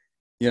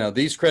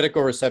 these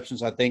critical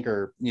receptions, I think,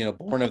 are,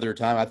 born of their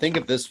time. I think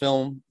if this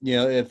film,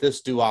 if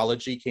this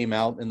duology came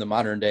out in the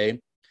modern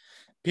day,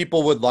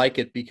 people would like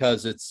it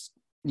because it's,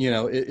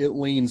 it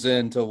leans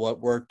into what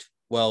worked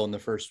well in the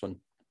first one,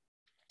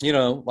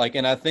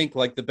 and I think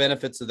like the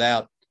benefits of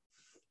that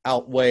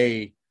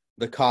outweigh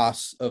the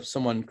costs of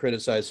someone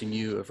criticizing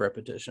you of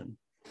repetition.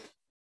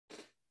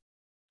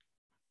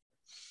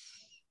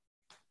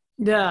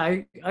 Yeah,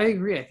 I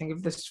agree. I think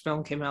if this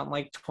film came out in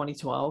like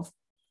 2012,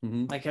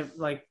 mm-hmm.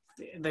 like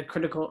the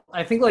critical,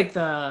 I think like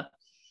the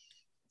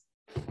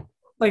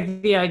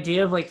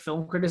idea of like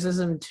film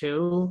criticism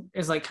too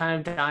is like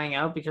kind of dying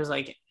out because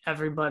like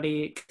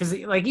everybody, because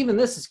like even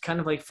this is kind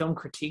of like film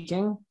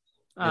critiquing,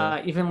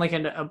 even like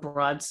in a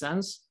broad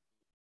sense.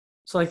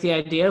 So like the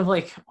idea of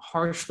like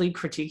harshly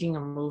critiquing a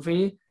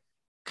movie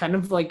kind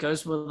of like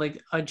goes with like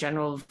a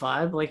general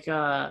vibe.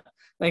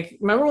 Like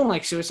remember when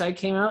like Suicide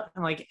came out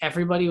and like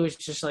everybody was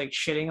just like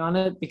shitting on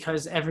it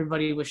because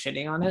everybody was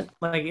shitting on it.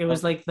 Like it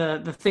was like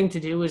the thing to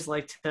do was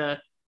like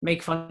to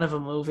make fun of a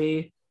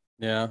movie.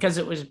 Yeah. Because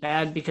it was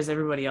bad because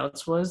everybody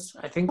else was.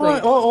 I think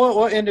like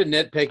and to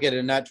nitpick it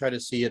and not try to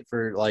see it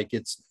for like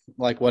it's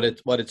like what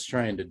it's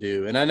trying to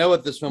do. And I know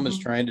what this film is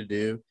trying to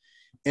do,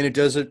 and it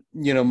does it,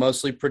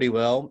 mostly pretty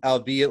well,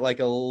 albeit like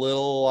a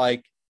little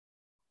like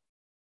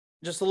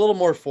just a little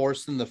more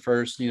forced than the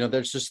first.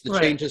 There's just the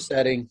change of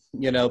setting,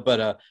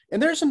 but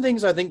and there's some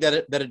things I think that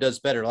it does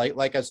better.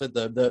 Like I said,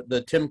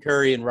 the Tim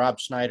Curry and Rob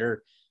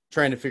Schneider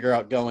trying to figure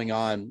out going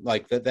on,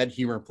 like that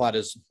humor plot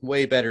is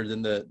way better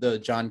than the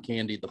John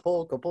Candy, the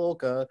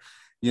polka,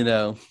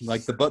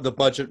 like the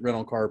budget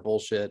rental car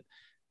bullshit.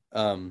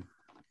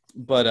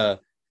 But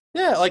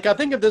yeah, like I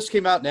think if this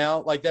came out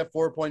now, like that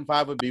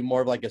 4.5 would be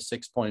more of like a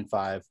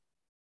 6.5.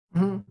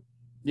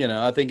 Mm-hmm.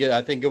 I think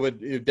it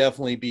would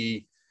definitely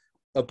be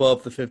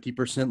above the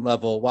 50%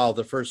 level, while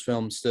the first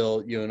film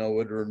still,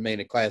 would remain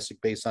a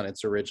classic based on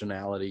its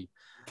originality.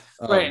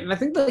 Right, and I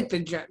think like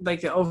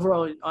the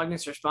overall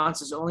audience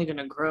response is only going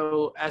to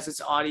grow as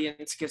its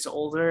audience gets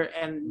older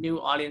and new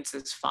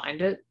audiences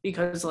find it,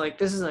 because like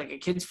this is like a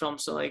kids film,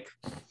 so like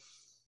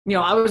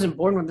I wasn't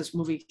born when this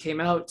movie came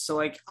out, so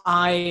like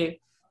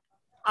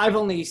I've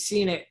only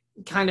seen it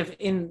kind of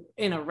in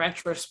a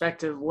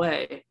retrospective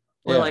way,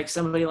 where like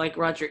somebody like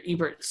Roger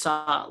Ebert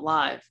saw it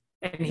live.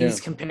 And he's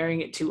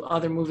comparing it to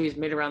other movies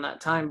made around that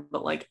time.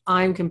 But like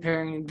I'm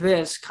comparing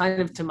this kind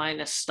of to my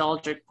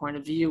nostalgic point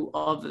of view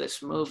of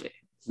this movie.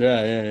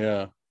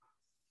 Yeah.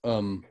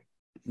 No,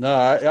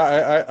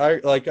 I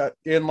like,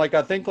 and like,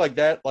 I think like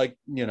that, like,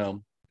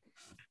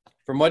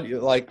 from what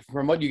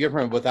you get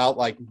from it without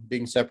like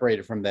being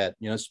separated from that,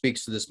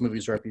 speaks to this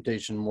movie's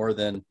reputation more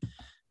than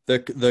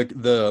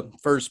the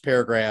first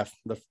paragraph,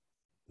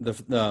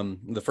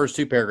 the first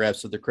two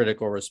paragraphs of the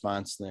critical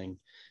response thing.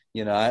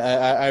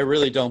 I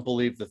really don't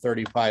believe the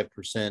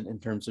 35% in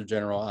terms of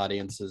general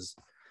audiences.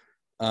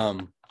 I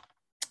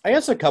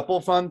guess a couple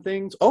of fun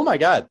things. Oh my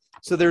God.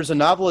 So there's a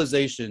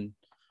novelization,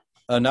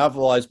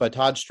 novelized by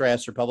Todd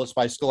Strasser, published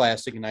by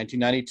Scholastic in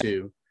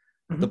 1992.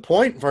 Mm-hmm. The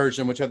Point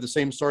version, which have the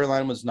same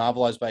storyline, was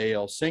novelized by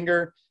A.L.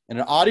 Singer, and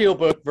an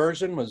audiobook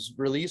version was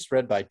released,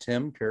 read by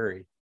Tim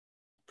Curry.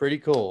 Pretty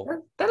cool.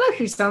 That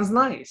actually sounds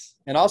nice.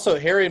 And also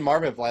Harry and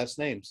Marv have last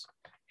names.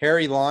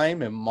 Harry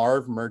Lime and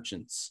Marv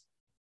Merchants.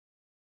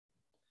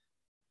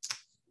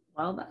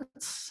 Well,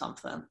 that's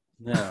something.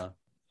 Yeah.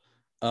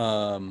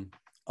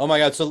 Oh my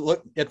God. So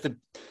look at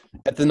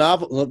the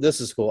novel. This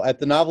is cool. At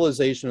the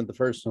novelization of the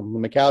first one,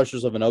 the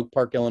McAllisters live in Oak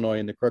Park, Illinois,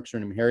 and the crooks are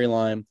named Harry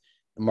Lime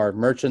and Marv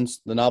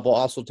Merchants. The novel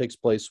also takes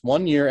place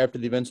 1 year after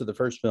the events of the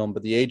first film,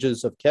 but the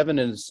ages of Kevin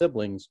and his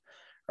siblings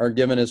are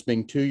given as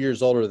being 2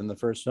 years older than the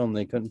first film.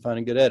 They couldn't find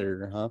a good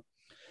editor,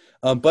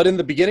 huh? But in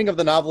the beginning of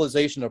the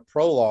novelization, a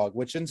prologue,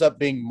 which ends up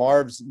being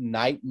Marv's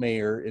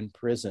nightmare in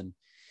prison,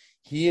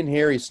 he and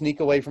Harry sneak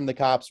away from the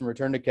cops and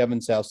return to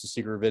Kevin's house to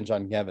seek revenge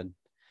on Kevin.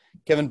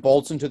 Kevin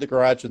bolts into the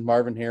garage with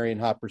Marv and Harry in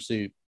hot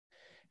pursuit.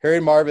 Harry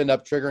and Marv end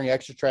up triggering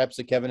extra traps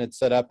that Kevin had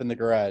set up in the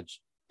garage.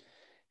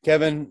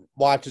 Kevin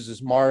watches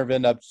as Marv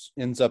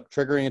ends up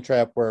triggering a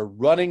trap where a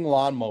running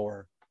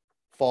lawnmower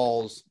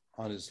falls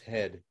on his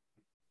head.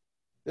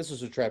 This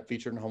was a trap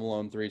featured in Home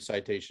Alone 3,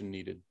 citation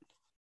needed.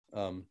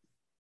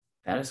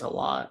 That is a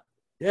lot.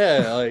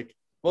 Yeah, like,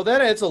 well, that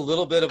adds a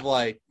little bit of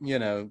like,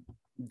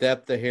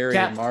 depth to Harry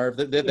and Marv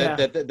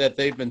that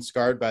they've been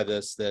scarred by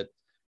this, that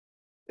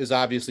is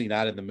obviously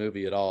not in the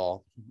movie at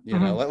all.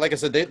 Like I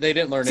said, they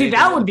didn't learn. See,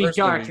 that would be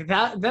dark.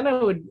 Then I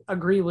would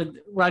agree with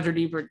Roger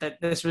Ebert that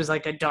this was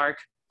like a dark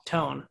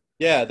tone.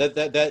 Yeah,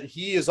 that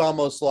he is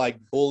almost like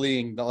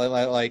bullying,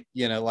 like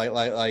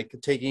like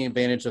taking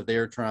advantage of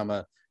their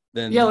trauma,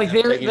 Yeah, than like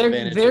them taking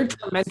advantage they're of his.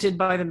 tormented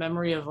by the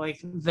memory of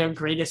like their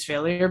greatest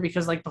failure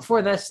because like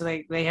before this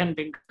they hadn't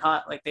been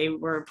caught. Like they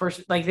were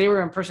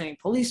impersonating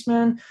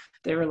policemen.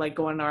 They were like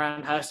going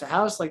around house to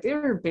house. Like they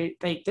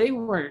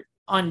were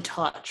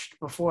untouched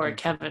before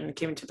Kevin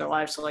came into their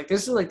lives. So like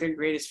this is like their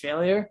greatest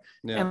failure.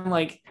 Yeah, And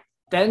like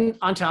then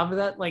on top of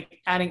that, like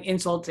adding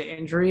insult to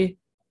injury,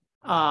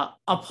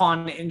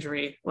 upon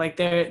injury, like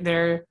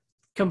they're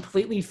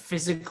completely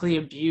physically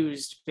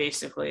abused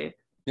basically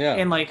yeah,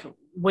 in like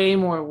way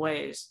more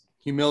ways.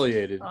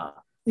 humiliated.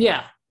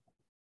 Yeah.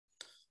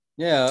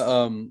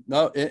 Yeah,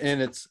 no,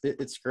 and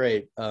it's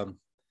great.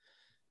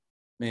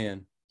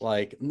 Man,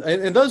 like,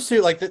 and those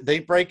two, like, they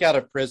break out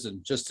of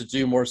prison just to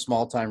do more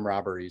small time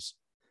robberies.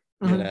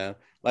 You Mm-hmm. know,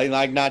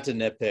 like not to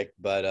nitpick,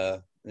 but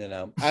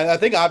I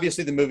think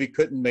obviously the movie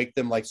couldn't make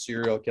them like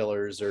serial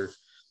killers or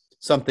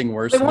something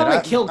worse They than that.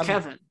 want to kill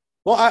Kevin.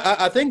 Well,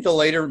 I think the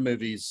later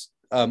movies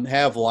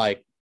have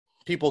like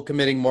people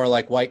committing more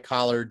like white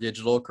collar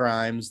digital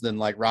crimes than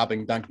like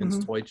robbing Duncan's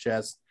Mm-hmm. toy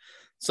chest.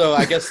 So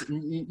I guess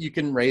you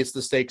can raise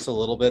the stakes a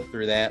little bit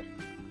through that,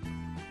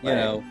 you Right.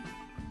 know.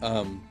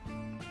 Um,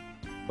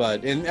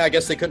 but and I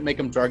guess they couldn't make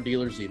them drug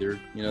dealers either.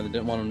 You know, they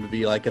didn't want them to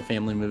be like a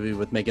family movie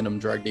with making them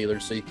drug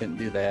dealers, so you couldn't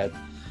do that.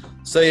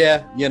 So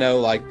yeah,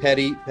 like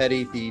petty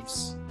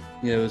thieves,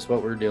 is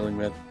what we're dealing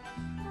with.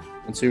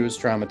 And Sue was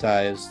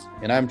traumatized,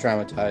 and I'm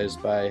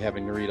traumatized by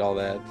having to read all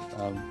that.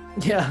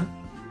 Yeah.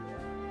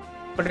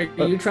 But are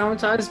you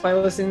traumatized by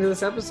listening to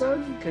this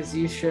episode? Because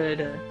you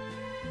should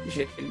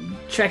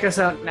check us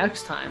out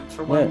next time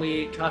for when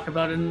we talk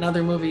about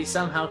another movie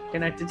somehow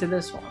connected to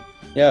this one.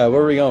 Yeah,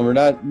 where are we going?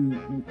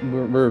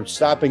 We're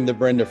stopping the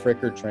Brenda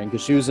Fricker train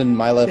because she was in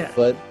My Left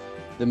Foot,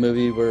 the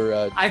movie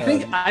where I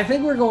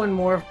think we're going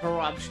more for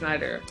Rob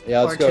Schneider.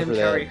 Yeah, let's go Tim for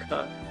Curry that.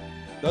 Cook.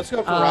 Let's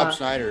go for Rob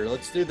Schneider.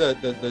 Let's do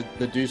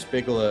the Deuce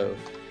Bigelow.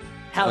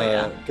 Hell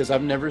yeah! Because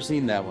I've never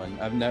seen that one.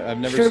 I've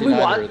never should seen we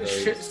either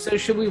watch? of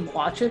those. Should we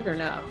watch it or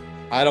no?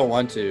 I don't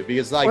want to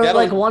because like or that.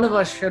 Like one of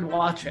us should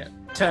watch it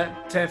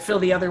to fill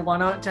the other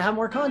one out to have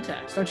more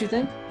context. Don't you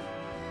think?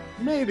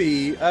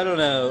 Maybe, I don't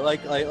know.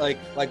 Like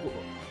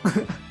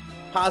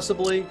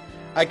possibly.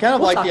 I kind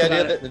of We'll like the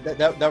talk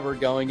idea that we're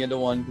going into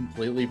one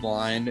completely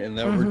blind, and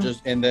that we're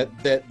just and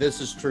that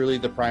this is truly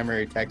the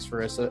primary text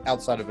for us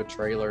outside of a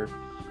trailer,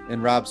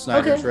 and Rob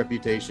Schneider's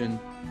reputation.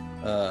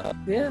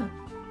 Yeah.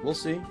 We'll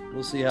see.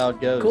 We'll see how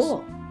it goes.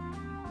 Cool.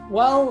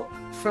 Well,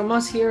 from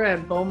us here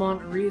at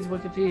Beaumont Reads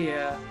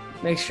Wikipedia,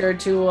 make sure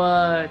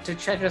to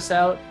check us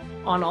out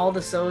on all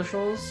the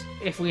socials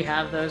if we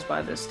have those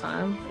by this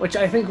time, which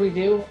I think we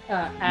do.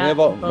 At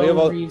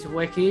Beau Reads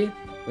Wiki.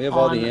 We have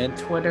all the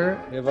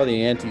Twitter. We have all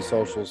the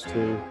anti-socials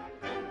too.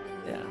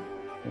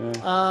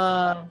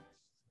 Yeah.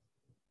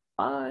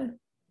 Bye.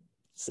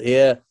 See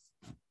ya.